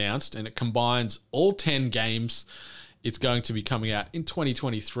officially announced, and it combines all 10 games. It's going to be coming out in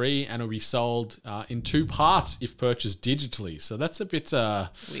 2023 and will be sold in 2 parts if purchased digitally. So that's a bit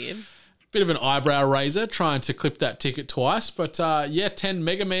Weird. Bit of an eyebrow raiser, trying to clip that ticket twice. But 10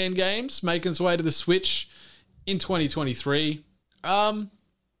 Mega Man games making its way to the Switch in 2023.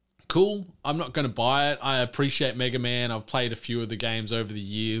 Cool. I'm not going to buy it. I appreciate Mega Man. I've played a few of the games over the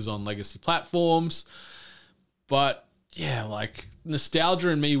years on legacy platforms. But yeah, like,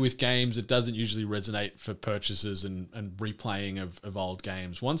 nostalgia in me with games, it doesn't usually resonate for purchases and replaying of old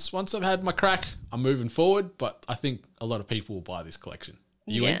games. Once I've had my crack, I'm moving forward. But I think a lot of people will buy this collection.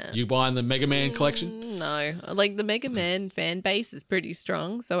 You buying the Mega Man collection? No. Like, the Mega Man fan base is pretty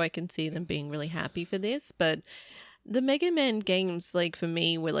strong, so I can see them being really happy for this. But the Mega Man games, like, for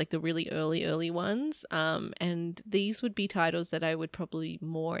me, were like the really early ones. And these would be titles that I would probably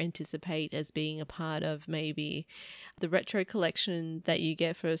more anticipate as being a part of maybe the retro collection that you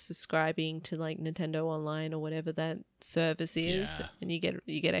get for subscribing to like Nintendo Online or whatever that service is, and you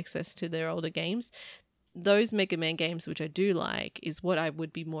get access to their older games. Those Mega Man games, which I do like, is what I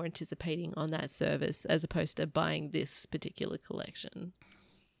would be more anticipating on that service as opposed to buying this particular collection.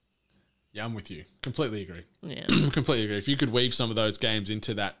 Yeah, I'm with you. Completely agree. Yeah. Completely agree. If you could weave some of those games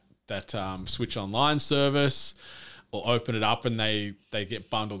into that Switch Online service, or open it up and they get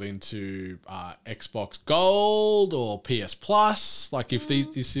bundled into Xbox Gold or PS Plus, like if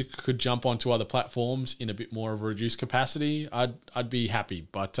these could jump onto other platforms in a bit more of a reduced capacity, I'd be happy.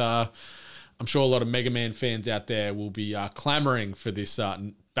 But I'm sure a lot of Mega Man fans out there will be clamoring for this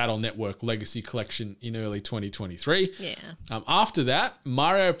Battle Network Legacy Collection in early 2023. Yeah. After that,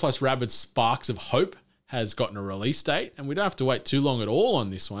 Mario plus Rabbids Sparks of Hope has gotten a release date, and we don't have to wait too long at all on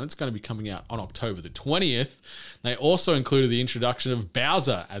this one. It's going to be coming out on October the 20th. They also included the introduction of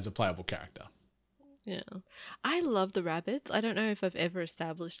Bowser as a playable character. Yeah. I love the Rabbids. I don't know if I've ever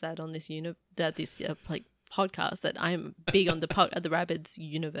established that on this podcast, that I'm big on the Rabbids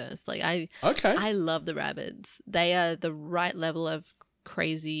universe. Like, I love the Rabbids. They are the right level of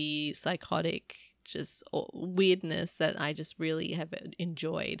crazy, psychotic, just weirdness that I just really have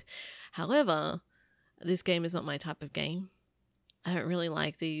enjoyed. However, this game is not my type of game. I don't really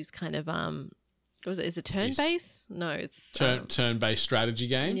like these kind of is it turn-based? No, it's turn-based strategy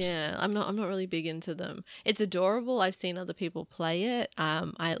games. Yeah, I'm not really big into them. It's adorable. I've seen other people play it.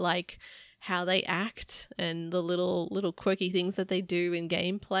 I like how they act and the little quirky things that they do in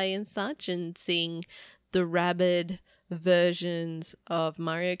gameplay and such, and seeing the rabid versions of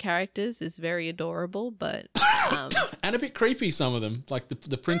Mario characters is very adorable, but and a bit creepy, some of them, like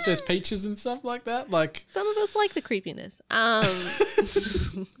the Princess Peaches and stuff like that. Like, some of us like the creepiness. But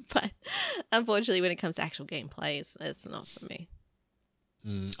unfortunately, when it comes to actual gameplay, it's not for me.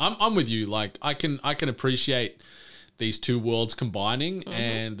 I'm with you. Like, I can appreciate these two worlds combining,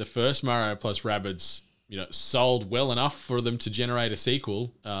 and the first Mario plus Rabbids, sold well enough for them to generate a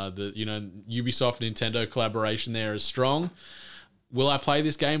sequel. The Ubisoft Nintendo collaboration there is strong. Will I play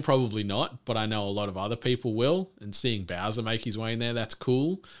this game? Probably not, but I know a lot of other people will. And seeing Bowser make his way in there, that's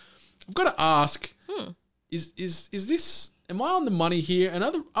cool. I've got to ask: is this? Am I on the money here? And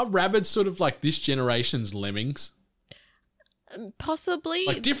are Rabbids sort of like this generation's Lemmings? Possibly,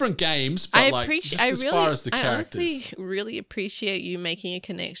 like different games, but as far as the characters. I honestly really appreciate you making a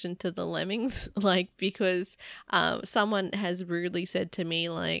connection to the Lemmings, because someone has rudely said to me,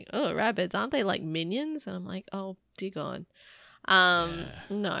 like, "Oh, Rabbids, aren't they like minions?" And I'm like, "Oh, dear God."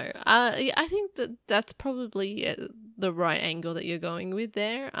 No, I think that's probably the right angle that you're going with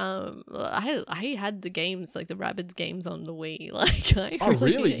there. I had the games, like the Rabbids games, on the Wii. Like,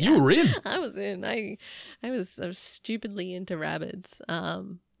 really? You were in? I was in. I was stupidly into Rabbids. I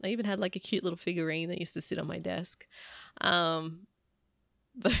even had like a cute little figurine that used to sit on my desk.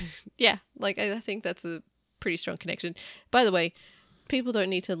 But yeah, like I think that's a pretty strong connection. By the way, people don't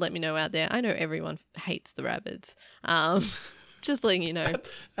need to let me know out there. I know everyone hates the Rabbids. Just letting you know.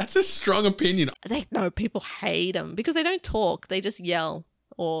 That's a strong opinion. People hate them because they don't talk. They just yell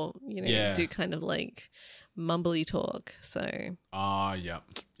or, do kind of like mumbly talk. So. Yeah.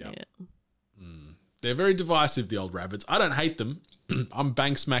 They're very divisive, the old Rabbids. I don't hate them. I'm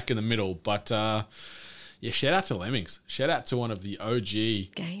bang smack in the middle. But, shout out to Lemmings. Shout out to one of the OG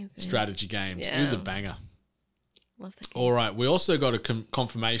strategy games. Yeah. It was a banger. Love that game. All right. We also got a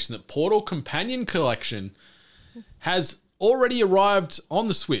confirmation that Portal Companion Collection has already arrived on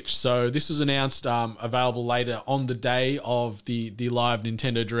the Switch. So this was announced available later on the day of the live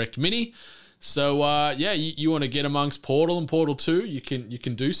Nintendo Direct Mini. So you want to get amongst Portal and Portal 2, you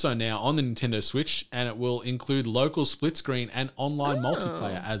can do so now on the Nintendo Switch, and it will include local split screen and online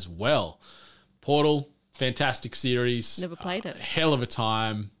multiplayer as well. Portal, fantastic series. Never played it. Hell of a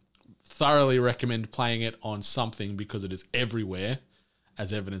time. Thoroughly recommend playing it on something because it is everywhere,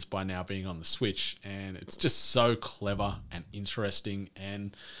 as evidenced by now being on the Switch, and it's just so clever and interesting,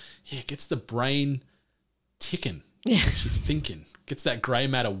 and it gets the brain ticking. Yeah, gets you thinking, gets that grey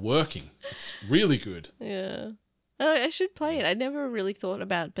matter working. It's really good. Yeah, I should play it. I never really thought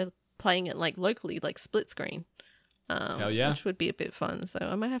about playing it like locally, like split screen. Hell yeah, which would be a bit fun. So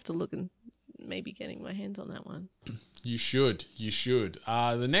I might have to look and maybe getting my hands on that one. You should.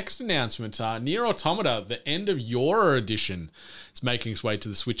 The next announcement, Nier Automata, the End of Yora edition, is making its way to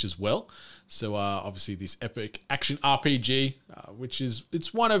the Switch as well. So obviously this epic action RPG,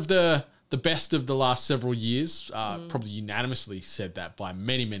 it's one of the best of the last several years, probably unanimously said that by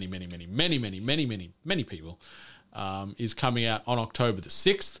many people, is coming out on October the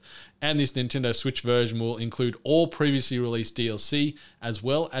 6th. And this Nintendo Switch version will include all previously released DLC as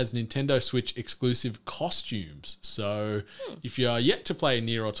well as Nintendo Switch exclusive costumes. So if you are yet to play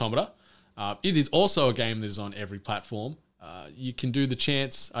Nier Automata, it is also a game that is on every platform. You can have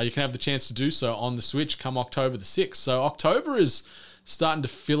the chance to do so on the Switch come October the 6th. So October is starting to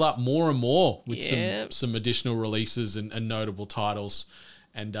fill up more and more with some additional releases and notable titles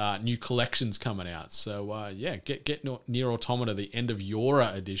and new collections coming out. So get Nier Automata, the End of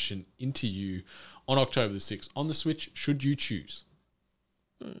Yora edition, into you on October the 6th on the Switch, should you choose.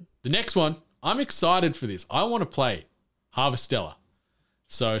 The next one, I'm excited for this. I want to play Harvestella.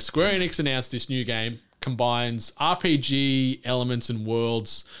 So Square Enix announced this new game, combines RPG elements and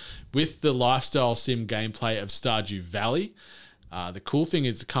worlds with the lifestyle sim gameplay of Stardew Valley. The cool thing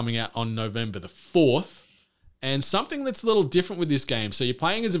is coming out on November the 4th. And something that's a little different with this game. So you're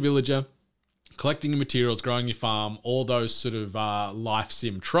playing as a villager, collecting your materials, growing your farm, all those sort of life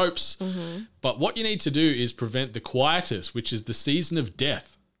sim tropes. Mm-hmm. But what you need to do is prevent the quietus, which is the season of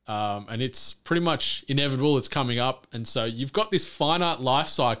death. And it's pretty much inevitable. It's coming up. And so you've got this finite life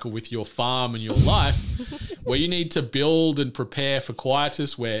cycle with your farm and your life where you need to build and prepare for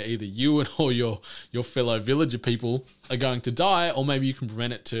quietus, where either you or your fellow villager people are going to die, or maybe you can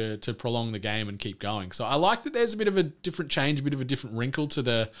prevent it to prolong the game and keep going. So I like that there's a bit of a different change, a bit of a different wrinkle to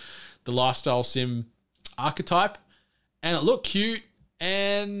the lifestyle sim archetype. And it looked cute,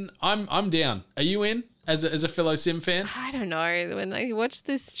 and I'm down. Are you in? as a fellow Sim fan? I don't know. When I watched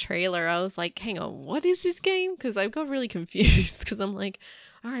this trailer, I was like, hang on, what is this game? Because I got really confused because I'm like,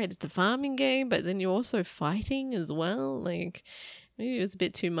 all right, it's a farming game, but then you're also fighting as well. Like, maybe it was a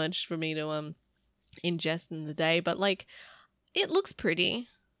bit too much for me to ingest in the day, but like, it looks pretty.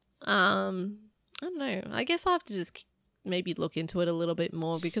 I don't know. I guess I'll have to just maybe look into it a little bit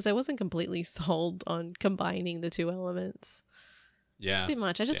more because I wasn't completely sold on combining the two elements. Yeah. It's a bit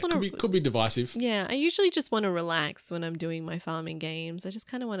much. I just want to... Could be divisive. Yeah, I usually just want to relax when I'm doing my farming games. I just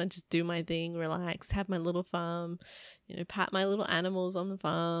kind of want to just do my thing, relax, have my little farm, pat my little animals on the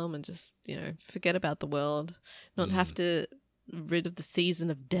farm and just, forget about the world, not have to rid of the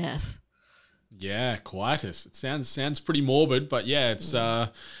season of death. Yeah, quietus. It sounds pretty morbid, but yeah, it's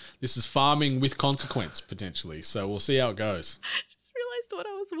this is farming with consequence potentially. So we'll see how it goes. I just realized what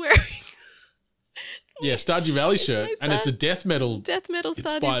I was wearing. Yeah, Stardew Valley shirt, and it's a death metal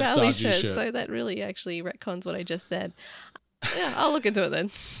Stardew Valley shirt. So that really actually retcons what I just said. Yeah, I'll look into it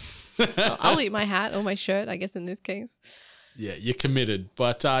then. I'll eat my hat or my shirt, I guess in this case. Yeah, you're committed.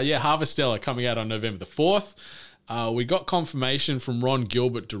 But Harvestella coming out on November the 4th. We got confirmation from Ron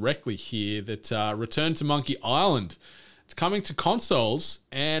Gilbert directly here that Return to Monkey Island. It's coming to consoles,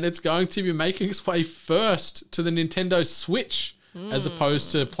 and it's going to be making its way first to the Nintendo Switch. As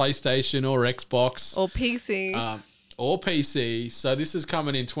opposed to PlayStation or Xbox. Or PC. So this is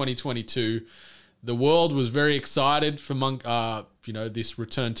coming in 2022. The world was very excited for this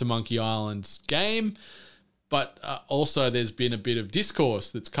Return to Monkey Island game. But also there's been a bit of discourse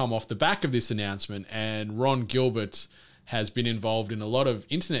that's come off the back of this announcement. And Ron Gilbert has been involved in a lot of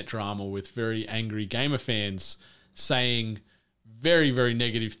internet drama with very angry gamer fans saying very, very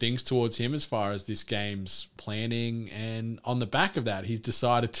negative things towards him as far as this game's planning. And on the back of that, he's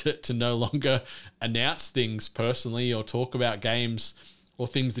decided to no longer announce things personally or talk about games or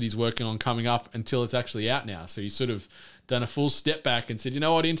things that he's working on coming up until it's actually out now. So he's sort of done a full step back and said, you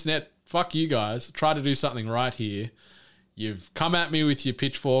know what, internet, fuck you guys. Try to do something right here. You've come at me with your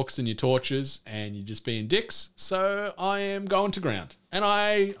pitchforks and your torches and you're just being dicks. So I am going to ground. And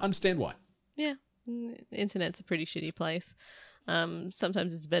I understand why. Yeah. Internet's a pretty shitty place.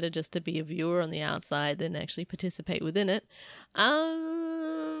 Sometimes it's better just to be a viewer on the outside than actually participate within it.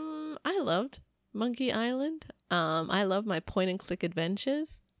 I loved Monkey Island. I love my point and click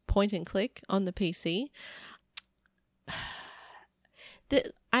adventures, point and click on the PC.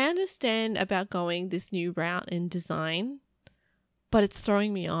 I understand about going this new route in design, but it's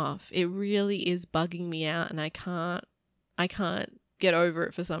throwing me off. It really is bugging me out, and I can't get over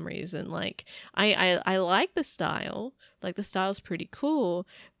it for some reason. Like I like the style. Like the style's pretty cool,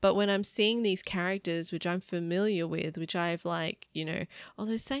 but when I'm seeing these characters which I'm familiar with, which I've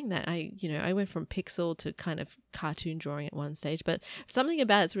although saying that I went from pixel to kind of cartoon drawing at one stage, but something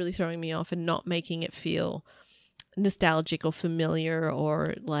about it's really throwing me off and not making it feel nostalgic or familiar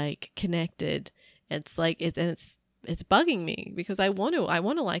or like connected. It's like it's bugging me because I want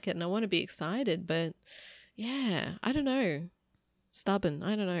to like it and I want to be excited, but yeah, I don't know. Stubborn.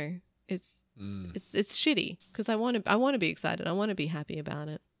 I don't know. It's shitty because I want to be excited. I want to be happy about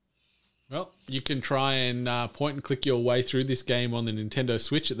it. Well, you can try and point and click your way through this game on the Nintendo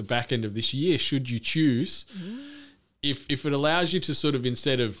Switch at the back end of this year, should you choose. If it allows you to sort of,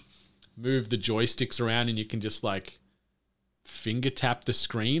 instead of move the joysticks around and you can just like finger tap the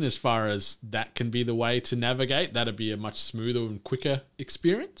screen, as far as that can be the way to navigate, that'd be a much smoother and quicker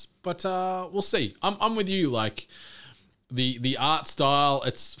experience. But we'll see. I'm with you. Like, the art style,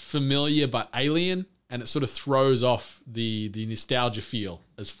 it's familiar but alien, and it sort of throws off the nostalgia feel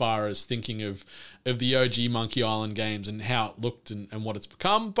as far as thinking of the OG Monkey Island games and how it looked and what it's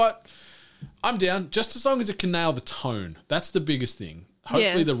become. But I'm down, just as long as it can nail the tone. That's the biggest thing.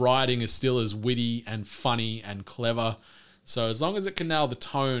 Hopefully the writing is still as witty and funny and clever. So as long as it can nail the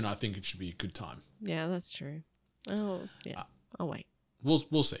tone, I think it should be a good time. Yeah, that's true. Oh, yeah. I'll wait.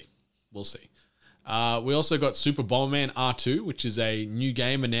 We'll see. We also got Super Bomberman R2, which is a new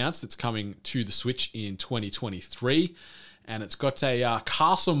game announced that's coming to the Switch in 2023. And it's got a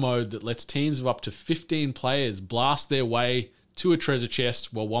castle mode that lets teams of up to 15 players blast their way to a treasure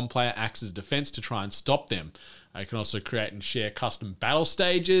chest while one player acts as defense to try and stop them. You can also create and share custom battle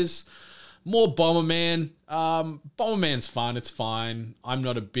stages. More Bomberman. Bomberman's fun. It's fine. I'm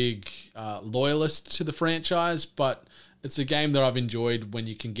not a big loyalist to the franchise, but it's a game that I've enjoyed when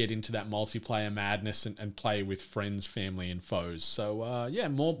you can get into that multiplayer madness and play with friends, family, and foes. So,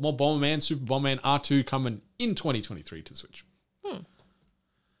 more Bomberman, Super Bomberman R2 coming in 2023 to Switch.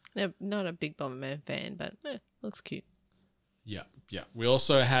 Not a big Bomberman fan, but looks cute. Yeah, yeah. We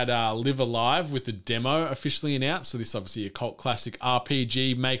also had Live Alive with the demo officially announced. So this is obviously a cult classic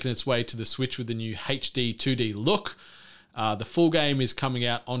RPG making its way to the Switch with the new HD 2D look. The full game is coming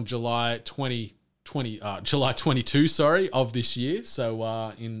out on July 22, of this year.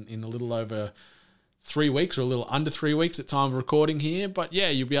 So in a little over 3 weeks, or a little under 3 weeks at time of recording here. But yeah,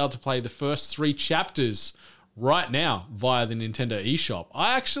 you'll be able to play the first 3 chapters right now via the Nintendo eShop.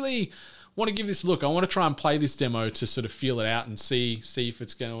 I actually want to give this a look. I want to try and play this demo to sort of feel it out and see if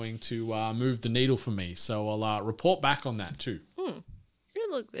it's going to move the needle for me. So I'll report back on that too.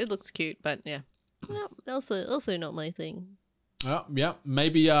 It looks cute, but yeah, no, also not my thing. Yeah,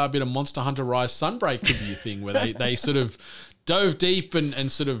 maybe a bit of Monster Hunter Rise Sunbreak could be a thing where they sort of dove deep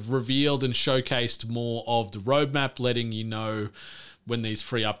and sort of revealed and showcased more of the roadmap, letting you know when these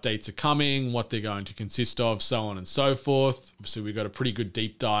free updates are coming, what they're going to consist of, so on and so forth. Obviously, we got a pretty good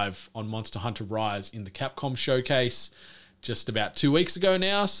deep dive on Monster Hunter Rise in the Capcom showcase just about 2 weeks ago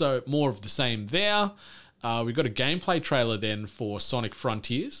now, so more of the same there. We got a gameplay trailer then for Sonic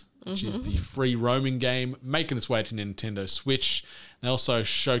Frontiers, which is the free roaming game making its way to Nintendo Switch. They also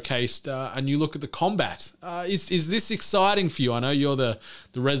showcased a new look at the combat. Is this exciting for you? I know you're the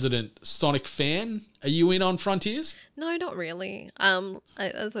resident Sonic fan. Are you in on Frontiers? No, not really.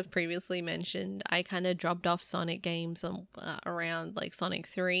 As I've previously mentioned, I kind of dropped off Sonic games around like Sonic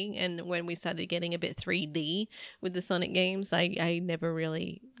 3, and when we started getting a bit 3D with the Sonic games, I never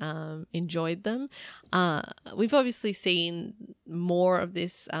really enjoyed them. We've obviously seen more of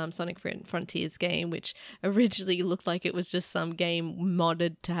this Sonic Frontiers game, which originally looked like it was just some game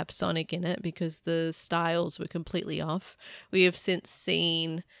modded to have Sonic in it because the styles were completely off. We have since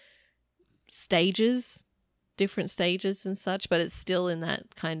seen different stages and such, but it's still in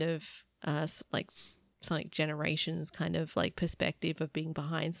that kind of like Sonic Generations kind of like perspective of being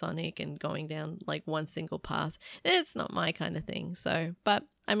behind Sonic and going down like one single path. It's not my kind of thing. So, but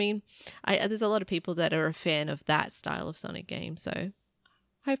I mean, there's a lot of people that are a fan of that style of Sonic game, so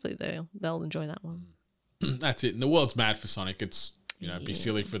hopefully they'll enjoy that one. That's it. And the world's mad for Sonic. It's it'd be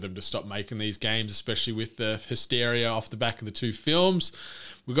silly for them to stop making these games, especially with the hysteria off the back of the 2 films.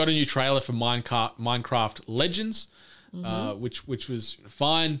 We got a new trailer for Minecraft Legends, which was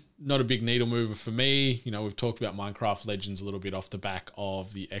fine. Not a big needle mover for me. We've talked about Minecraft Legends a little bit off the back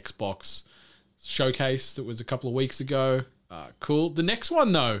of the Xbox showcase that was a couple of weeks ago. Cool. The next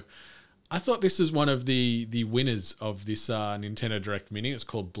one, though, I thought this was one of the winners of this Nintendo Direct Mini. It's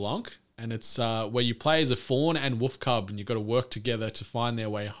called Blanc. And it's where you play as a fawn and wolf cub, and you've got to work together to find their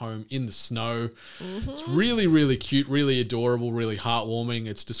way home in the snow. It's really, really cute, really adorable, really heartwarming.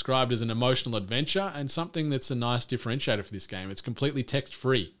 It's described as an emotional adventure and something that's a nice differentiator for this game. It's completely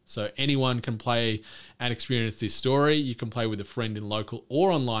text-free, so anyone can play and experience this story. You can play with a friend in local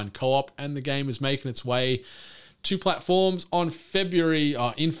or online co-op, and the game is making its way to platforms in February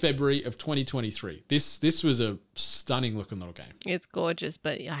of 2023. This was a stunning looking little game. It's gorgeous,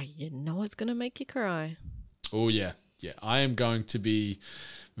 but it's going to make you cry. Oh, yeah. Yeah, I am going to be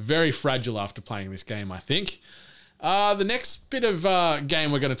very fragile after playing this game, I think. The next bit of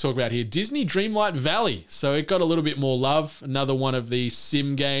game we're going to talk about here, Disney Dreamlight Valley. So it got a little bit more love. Another one of these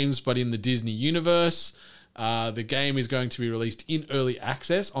sim games, but in the Disney universe. The game is going to be released in early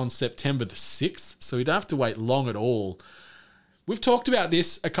access on September the 6th, so you don't have to wait long at all. We've talked about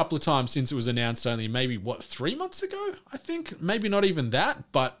this a couple of times since it was announced only maybe, 3 months ago, I think? Maybe not even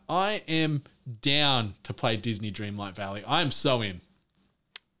that, but I am down to play Disney Dreamlight Valley. I am so in.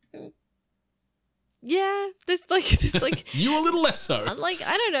 Yeah, there's like you a little less so. I'm like,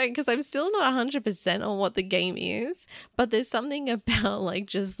 I don't know, because I'm still not 100% on what the game is, but there's something about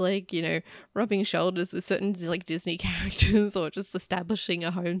rubbing shoulders with certain like Disney characters or just establishing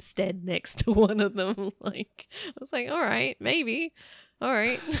a homestead next to one of them. Like, I was like, all right, maybe, all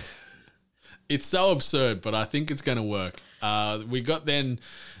right. It's so absurd, but I think it's going to work. We got then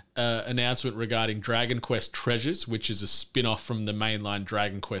announcement regarding Dragon Quest Treasures, which is a spin-off from the mainline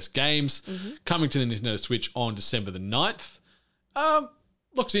Dragon Quest games, coming to the Nintendo Switch on December the 9th.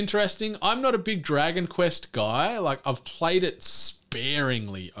 Looks interesting. I'm not a big Dragon Quest guy. Like, I've played it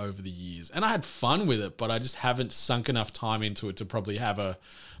sparingly over the years, and I had fun with it, but I just haven't sunk enough time into it to probably have a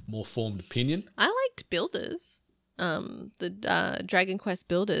more formed opinion. I liked Builders. The Dragon Quest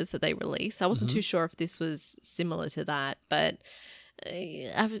Builders that they released. I wasn't too sure if this was similar to that, but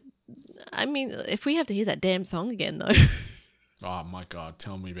I mean, if we have to hear that damn song again, though. Oh, my God.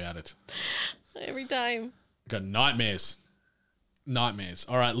 Tell me about it. Every time. Got nightmares.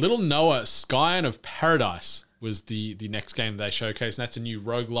 All right. Little Noah, Scion of Paradise was the next game they showcased. And that's a new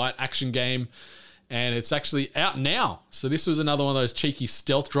roguelite action game. And it's actually out now. So this was another one of those cheeky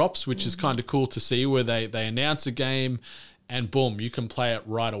stealth drops, which is kind of cool to see, where they announce a game and boom, you can play it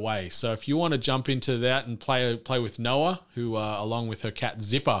right away. So if you want to jump into that and play with Noah, who along with her cat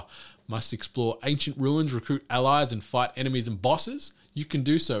Zipper must explore ancient ruins, recruit allies, and fight enemies and bosses, you can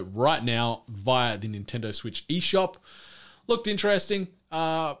do so right now via the Nintendo Switch eShop. Looked interesting.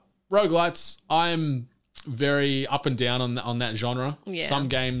 Roguelites, I'm very up and down on that genre. Yeah. Some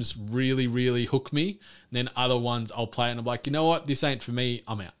games really, really hook me. And then other ones I'll play and I'm like, you know what? This ain't for me.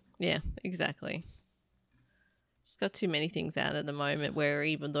 I'm out. Yeah, exactly. It's got too many things out at the moment where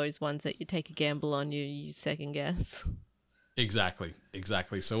even those ones that you take a gamble on, you second guess. Exactly.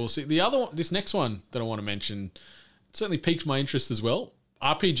 So we'll see. The other one, this next one that I want to mention, certainly piqued my interest as well.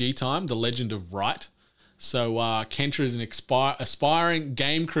 RPG Time, The Legend of Wright. So Kenta is an aspiring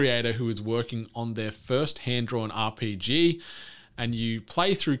game creator who is working on their first hand-drawn RPG, and you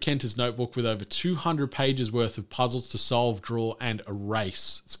play through Kenta's notebook with over 200 pages worth of puzzles to solve, draw, and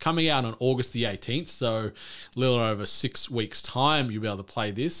erase. It's coming out on August the 18th, so a little over 6 weeks' time you'll be able to play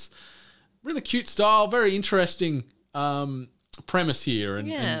this. Really cute style, very interesting premise here,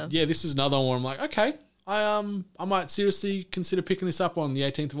 and this is another one where I'm like, okay, I might seriously consider picking this up on the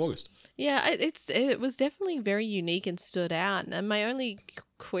 18th of August. Yeah, it was definitely very unique and stood out. And my only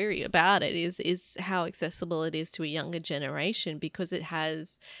query about it is how accessible it is to a younger generation, because it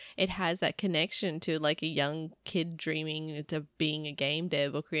has that connection to like a young kid dreaming to being a game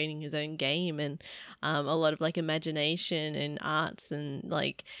dev or creating his own game, and a lot of like imagination and arts, and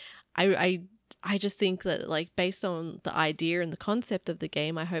like I just think that, like, based on the idea and the concept of the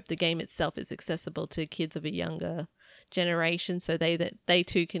game, I hope the game itself is accessible to kids of a younger generation, so they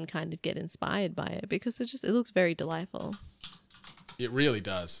too can kind of get inspired by it, because it looks very delightful. It really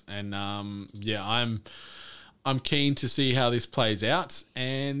does, and I'm keen to see how this plays out,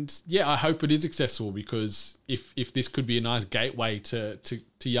 and I hope it is accessible, because if this could be a nice gateway to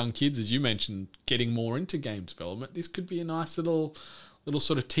young kids, as you mentioned, getting more into game development, this could be a nice little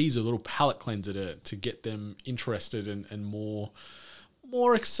sort of teaser, little palate cleanser to get them interested and more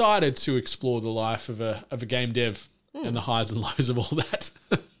excited to explore the life of a game dev and the highs and lows of all that.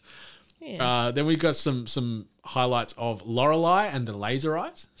 Then we got some highlights of Lorelei and the Laser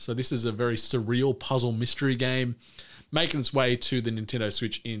Eyes. So this is a very surreal puzzle mystery game making its way to the Nintendo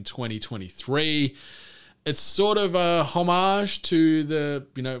Switch in 2023. It's sort of a homage to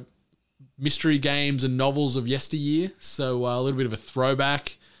the, mystery games and novels of yesteryear. So a little bit of a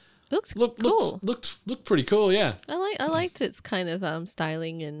throwback. Cool. Looked pretty cool, yeah. I liked its kind of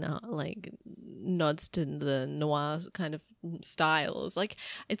styling and like nods to the noir kind of styles. Like,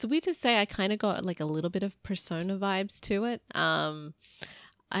 it's weird to say, I kind of got like a little bit of Persona vibes to it.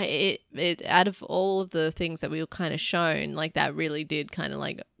 It out of all of the things that we were kind of shown, like that really did kind of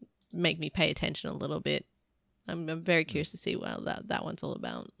like make me pay attention a little bit. I'm very curious to see what that one's all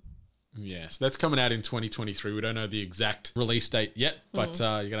about. Yeah, so that's coming out in 2023. We don't know the exact release date yet, but you're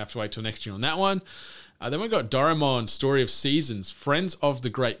going to have to wait till next year on that one. Then we've got Doraemon, Story of Seasons, Friends of the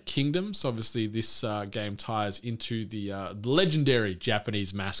Great Kingdom. So obviously this game ties into the legendary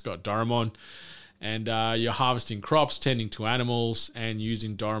Japanese mascot Doraemon. And you're harvesting crops, tending to animals, and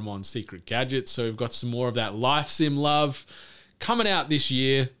using Doraemon's secret gadgets. So we've got some more of that life sim love coming out this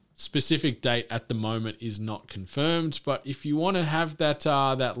year. Specific date at the moment is not confirmed, but if you want to have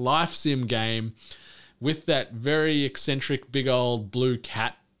that life sim game with that very eccentric big old blue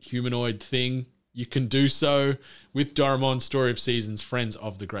cat humanoid thing, you can do so with Doraemon, Story of Seasons, Friends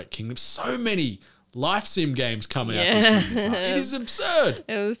of the Great Kingdom. So many life sim games coming out this year. It is absurd.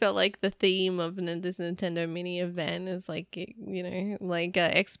 It always felt like the theme of this Nintendo mini event is like,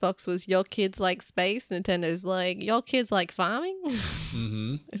 Xbox was your kids like space, Nintendo's like your kids like farming.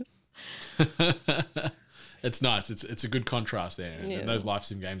 Mm-hmm. It's nice. It's a good contrast there. And those life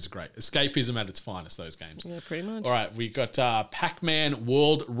sim games are great. Escapism at its finest, those games. Yeah, pretty much. All right, we got Pac-Man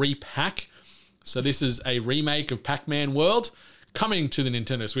World Repack. So this is a remake of Pac-Man World coming to the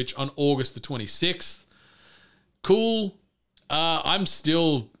Nintendo Switch on August the 26th. Cool. I'm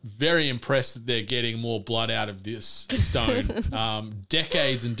still very impressed that they're getting more blood out of this stone.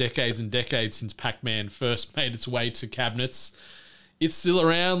 Decades and decades and decades since Pac-Man first made its way to cabinets. It's still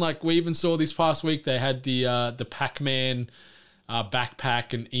around. Like, we even saw this past week, they had the Pac-Man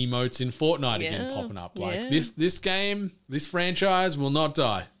backpack and emotes in Fortnite again popping up. Like, this game, this franchise will not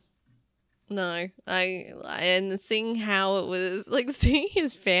die. No, and seeing how it was, like, seeing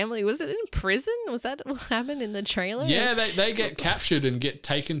his family, was it in prison? Was that what happened in the trailer? Yeah, they get captured and get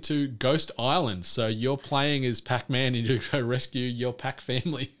taken to Ghost Island. So you're playing as Pac-Man and you go rescue your Pac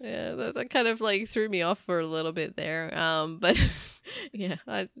family. Yeah, that kind of like threw me off for a little bit there. But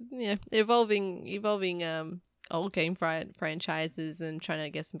evolving old game franchises and trying to, I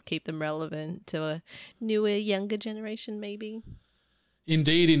guess, keep them relevant to a newer, younger generation, maybe.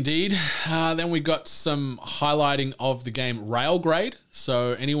 Indeed. Then we got some highlighting of the game Railgrade.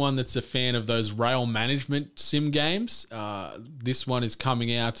 So anyone that's a fan of those rail management sim games, this one is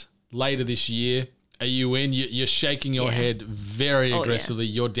coming out later this year. Are you in? You're shaking your head very aggressively.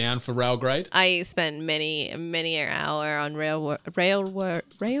 Yeah. You're down for Railgrade? I spent many an hour on Railroad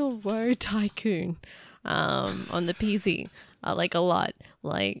Tycoon on the PC. Like a lot.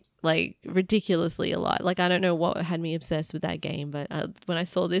 Like ridiculously a lot. Like I don't know what had me obsessed with that game, but when I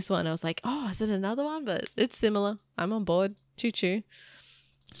saw this one, I was like, oh, is it another one? But it's similar. I'm on board. Choo-choo.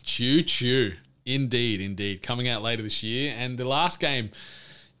 Choo-choo. Indeed. Coming out later this year. And the last game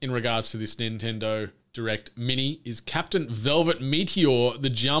in regards to this Nintendo Direct Mini is Captain Velvet Meteor,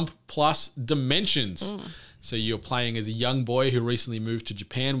 The Jump Plus Dimensions. So you're playing as a young boy who recently moved to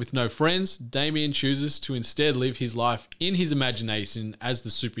Japan with no friends. Damien chooses to instead live his life in his imagination as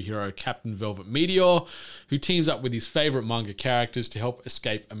the superhero Captain Velvet Meteor, who teams up with his favorite manga characters to help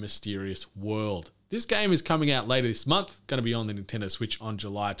escape a mysterious world. This game is coming out later this month, going to be on the Nintendo Switch on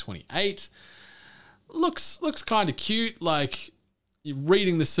July 28. Looks kind of cute. Like,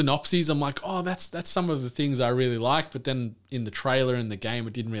 reading the synopses, I'm like, oh, that's some of the things I really like. But then in the trailer and the game,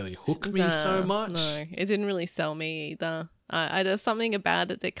 it didn't really hook me so much. No, it didn't really sell me either. There's something about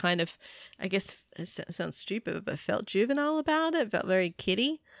it that kind of, I guess, it sounds stupid, but felt juvenile about it. Felt very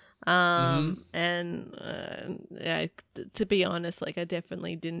kiddie. And to be honest, like I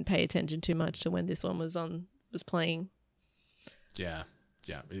definitely didn't pay attention too much to when this one was playing. Yeah,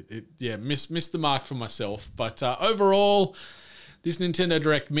 missed the mark for myself. But overall, this Nintendo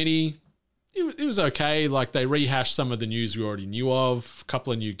Direct Mini, it was okay. Like, they rehashed some of the news we already knew of. A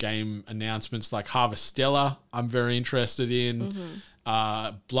couple of new game announcements like Harvestella, I'm very interested in.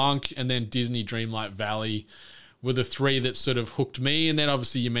 Blanc, and then Disney Dreamlight Valley were the three that sort of hooked me. And then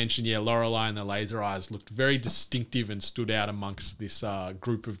obviously you mentioned, Lorelei and the Laser Eyes looked very distinctive and stood out amongst this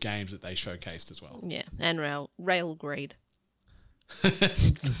group of games that they showcased as well. Yeah, and Railgrade.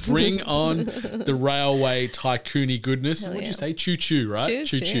 Bring on the railway tycoony goodness. What'd you say? Choo-choo, right?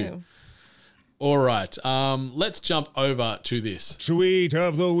 Choo-choo. All right. Let's jump over to this. Tweet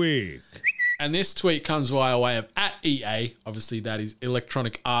of the week. And this tweet comes via way of @EA. Obviously, that is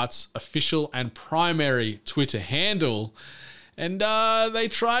Electronic Arts' official and primary Twitter handle. And they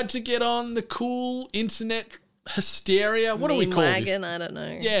tried to get on the cool internet hysteria. What do we call this? Meme wagon, I don't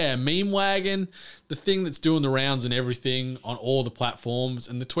know. Yeah, meme wagon, the thing that's doing the rounds and everything on all the platforms.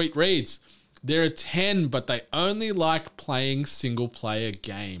 And the tweet reads, there are 10, but they only like playing single-player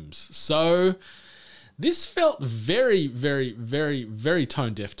games. So this felt very, very, very, very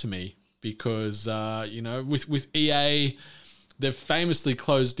tone-deaf to me because, with EA, they've famously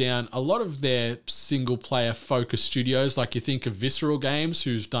closed down a lot of their single-player focused studios. Like you think of Visceral Games,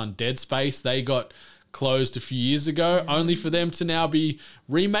 who's done Dead Space. They got closed a few years ago, only for them to now be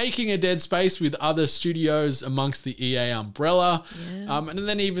remaking a Dead Space with other studios amongst the EA umbrella. Yeah. And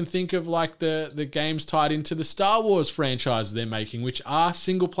then even think of like the games tied into the Star Wars franchise they're making, which are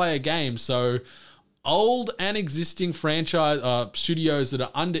single-player games. So old and existing franchise studios that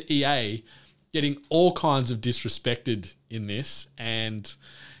are under EA getting all kinds of disrespected in this. And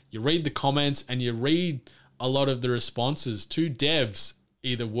you read the comments and you read a lot of the responses to devs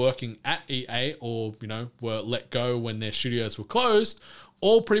either working at EA or, were let go when their studios were closed,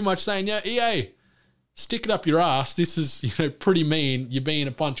 all pretty much saying, EA, stick it up your ass. This is, pretty mean. You're being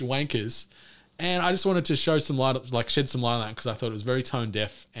a bunch of wankers. And I just wanted to shed some light on that because I thought it was very tone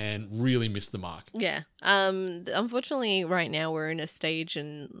deaf and really missed the mark. Yeah. Unfortunately, right now we're in a stage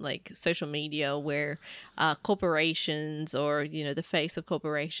in like social media where corporations or, the face of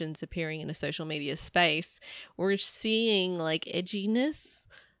corporations appearing in a social media space, we're seeing like edginess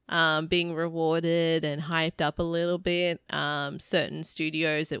being rewarded and hyped up a little bit. Certain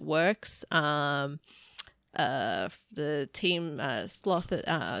studios, it works. The team Sloth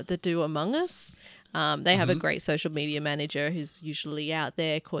that do Among Us. They have a great social media manager who's usually out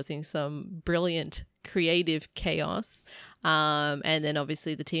there causing some brilliant creative chaos. And then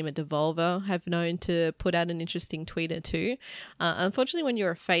obviously the team at Devolver have known to put out an interesting tweet or two. Unfortunately, when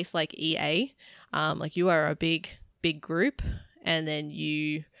you're a face like EA, like you are a big group, and then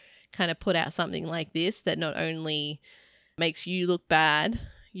you kind of put out something like this that not only makes you look bad,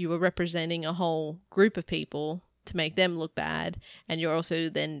 you were representing a whole group of people to make them look bad, and you're also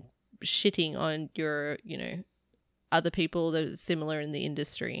then shitting on your, other people that are similar in the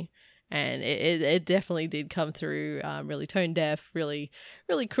industry. And it definitely did come through really tone deaf, really,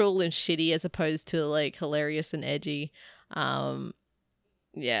 really cruel and shitty as opposed to like hilarious and edgy.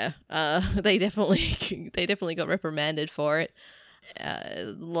 Yeah, they definitely got reprimanded for it.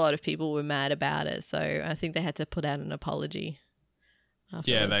 A lot of people were mad about it, so I think they had to put out an apology.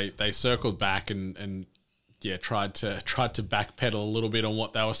 Yeah, afterwards. they circled back and tried to backpedal a little bit on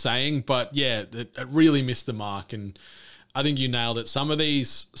what they were saying, but yeah, it really missed the mark. And I think you nailed it. Some of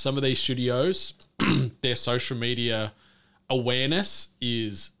these studios, their social media awareness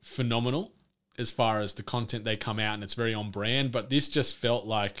is phenomenal as far as the content they come out, and it's very on brand. But this just felt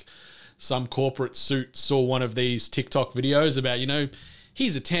like some corporate suit saw one of these TikTok videos about,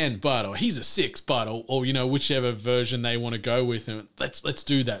 he's a 10 but, or he's a 6 but, or whichever version they want to go with, and let's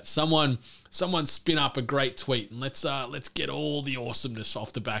do that. Someone spin up a great tweet, and let's get all the awesomeness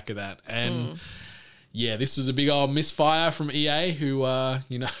off the back of that. And yeah, this was a big old misfire from EA, who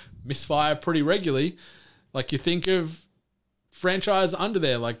misfire pretty regularly. Like, you think of franchise under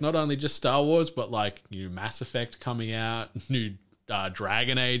there, like not only just Star Wars, but like new Mass Effect coming out, new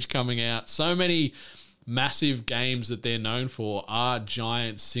Dragon Age coming out. So many massive games that they're known for are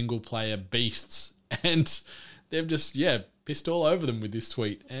giant single player beasts, and they've just pissed all over them with this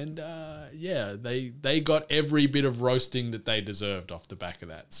tweet. And they got every bit of roasting that they deserved off the back of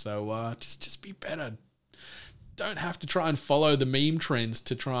that. So just be better. Don't have to try and follow the meme trends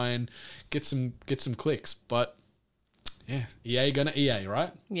to try and get some clicks. But yeah, EA gonna EA,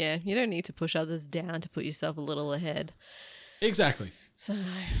 right? Yeah, you don't need to push others down to put yourself a little ahead. Exactly. So,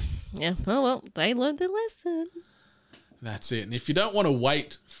 yeah, oh well, they learned their lesson. That's it. And if you don't want to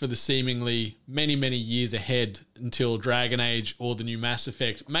wait for the seemingly many, many years ahead until Dragon Age or the new Mass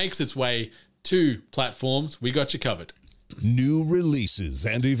Effect makes its way to platforms, we got you covered. New releases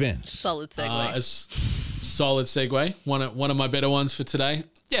and events. Solid segue. Solid segue. One of my better ones for today.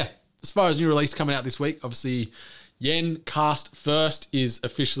 Yeah, as far as new release coming out this week, obviously Yen Cast First is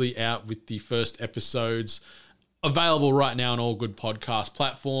officially out with the first episodes available right now on all good podcast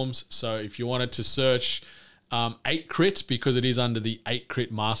platforms. So if you wanted to search 8Crit, because it is under the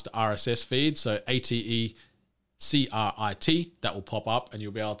 8Crit Master RSS feed, so ATECRIT, that will pop up, and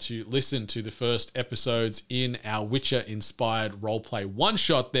you'll be able to listen to the first episodes in our Witcher-inspired roleplay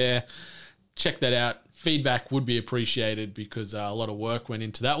one-shot there. Check that out. Feedback would be appreciated, because a lot of work went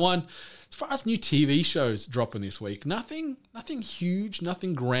into that one. As far as new TV shows dropping this week, nothing huge,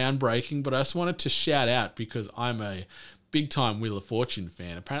 nothing groundbreaking, but I just wanted to shout out because I'm a big-time Wheel of Fortune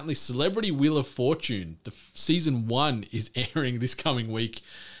fan. Apparently, Celebrity Wheel of Fortune, the season 1 is airing this coming week,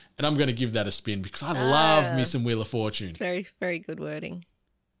 and I'm going to give that a spin because I love me some Wheel of Fortune. Very, very good wording.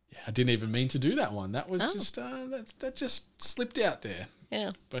 Yeah, I didn't even mean to do that one. That was just that just slipped out there.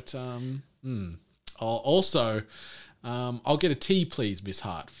 Yeah. But I'll get a T, please, Miss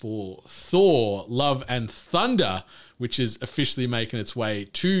Hart, for Thor: Love and Thunder, which is officially making its way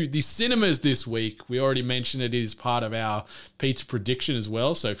to the cinemas this week. We already mentioned it is part of our pizza prediction as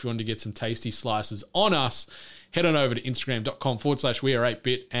well. So if you want to get some tasty slices on us, head on over to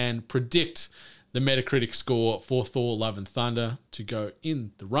Instagram.com/weare8bit and predict the Metacritic score for Thor: Love and Thunder to go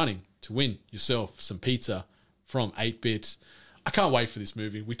in the running to win yourself some pizza from 8-bit. I can't wait for this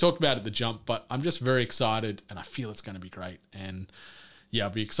movie. We talked about it at the jump, but I'm just very excited, and I feel it's going to be great. And yeah,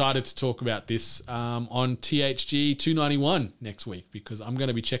 I'll be excited to talk about this on THG 291 next week, because I'm going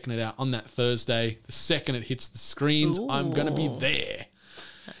to be checking it out on that Thursday. The second it hits the screens, I'm going to be there.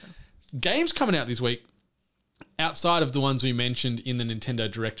 Games coming out this week, outside of the ones we mentioned in the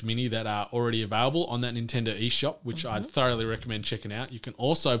Nintendo Direct Mini that are already available on that Nintendo eShop, which I'd thoroughly recommend checking out. You can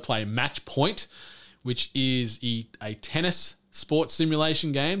also play Match Point, which is a tennis sports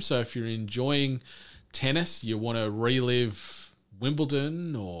simulation game. So if you're enjoying tennis, you want to relive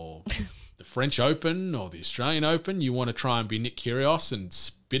Wimbledon or the French Open or the Australian Open, you want to try and be Nick Kyrgios and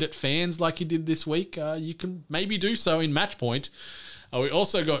spit at fans like you did this week, you can maybe do so in Match Point. We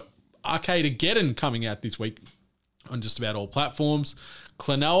also got Arcade-ageddon coming out this week on just about all platforms.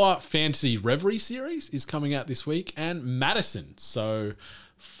 Klonoa Fantasy Reverie series is coming out this week, and Madison. So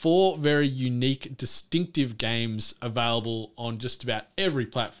 4 very unique, distinctive games available on just about every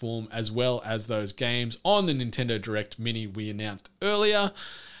platform, as well as those games on the Nintendo Direct Mini we announced earlier.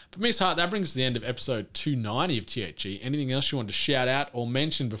 But Miss Hart, that brings us to the end of episode 290 of THG. Anything else you want to shout out or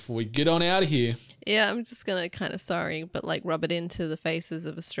mention before we get on out of here? Yeah, I'm just going to rub it into the faces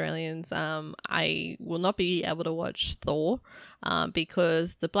of Australians. I will not be able to watch Thor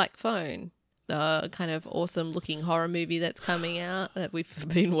because The Black Phone, kind of awesome looking horror movie that's coming out that we've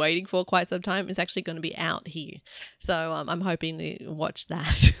been waiting for quite some time, is actually going to be out here. So I'm hoping to watch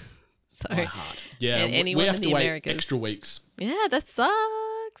that. So my heart. Yeah, anyone we have in to the wait Americas. extra weeks. Yeah, that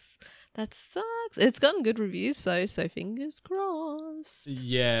sucks. That sucks. It's gotten good reviews though, so fingers crossed.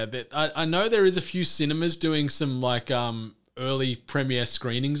 Yeah, I know there is a few cinemas doing some early premiere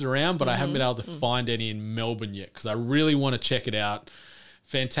screenings around, but I haven't been able to find any in Melbourne yet because I really want to check it out.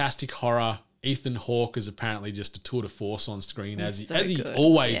 Fantastic horror. Ethan Hawke is apparently just a tour de force on screen, as he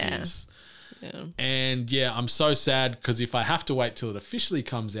always is. Yeah. And yeah, I'm so sad because if I have to wait till it officially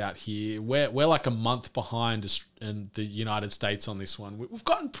comes out here, we're like a month behind in the United States on this one. We've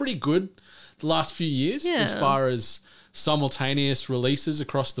gotten pretty good the last few years as far as simultaneous releases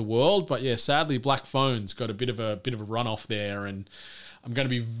across the world, but yeah, sadly Black Phone's got a bit of a runoff there, and I'm going to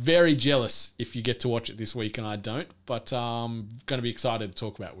be very jealous if you get to watch it this week and I don't, but I'm going to be excited to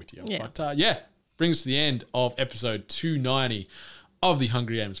talk about it with you. Yeah. But brings us to the end of episode 290 of the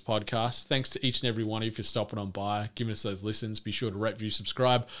Hungry Games podcast. Thanks to each and every one of you for stopping on by, giving us those listens. Be sure to rate, review,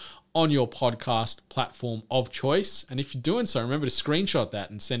 subscribe on your podcast platform of choice. And if you're doing so, remember to screenshot that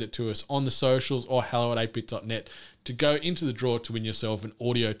and send it to us on the socials or hello@8bit.net to go into the draw to win yourself an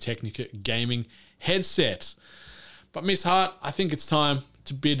Audio-Technica gaming headset. But Miss Hart, I think it's time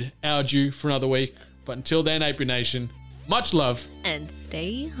to bid our adieu for another week. But until then, 8-Bit Nation, much love. And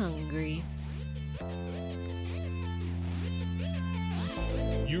stay hungry.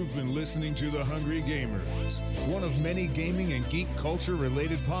 You've been listening to The Hungry Gamers, one of many gaming and geek culture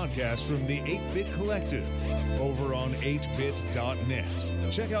related podcasts from the 8-Bit Collective over on 8bit.net.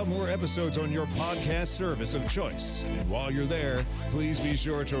 Check out more episodes on your podcast service of choice. And while you're there, please be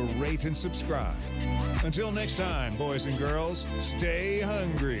sure to rate and subscribe. Until next time, boys and girls, stay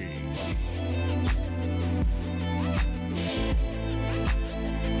hungry.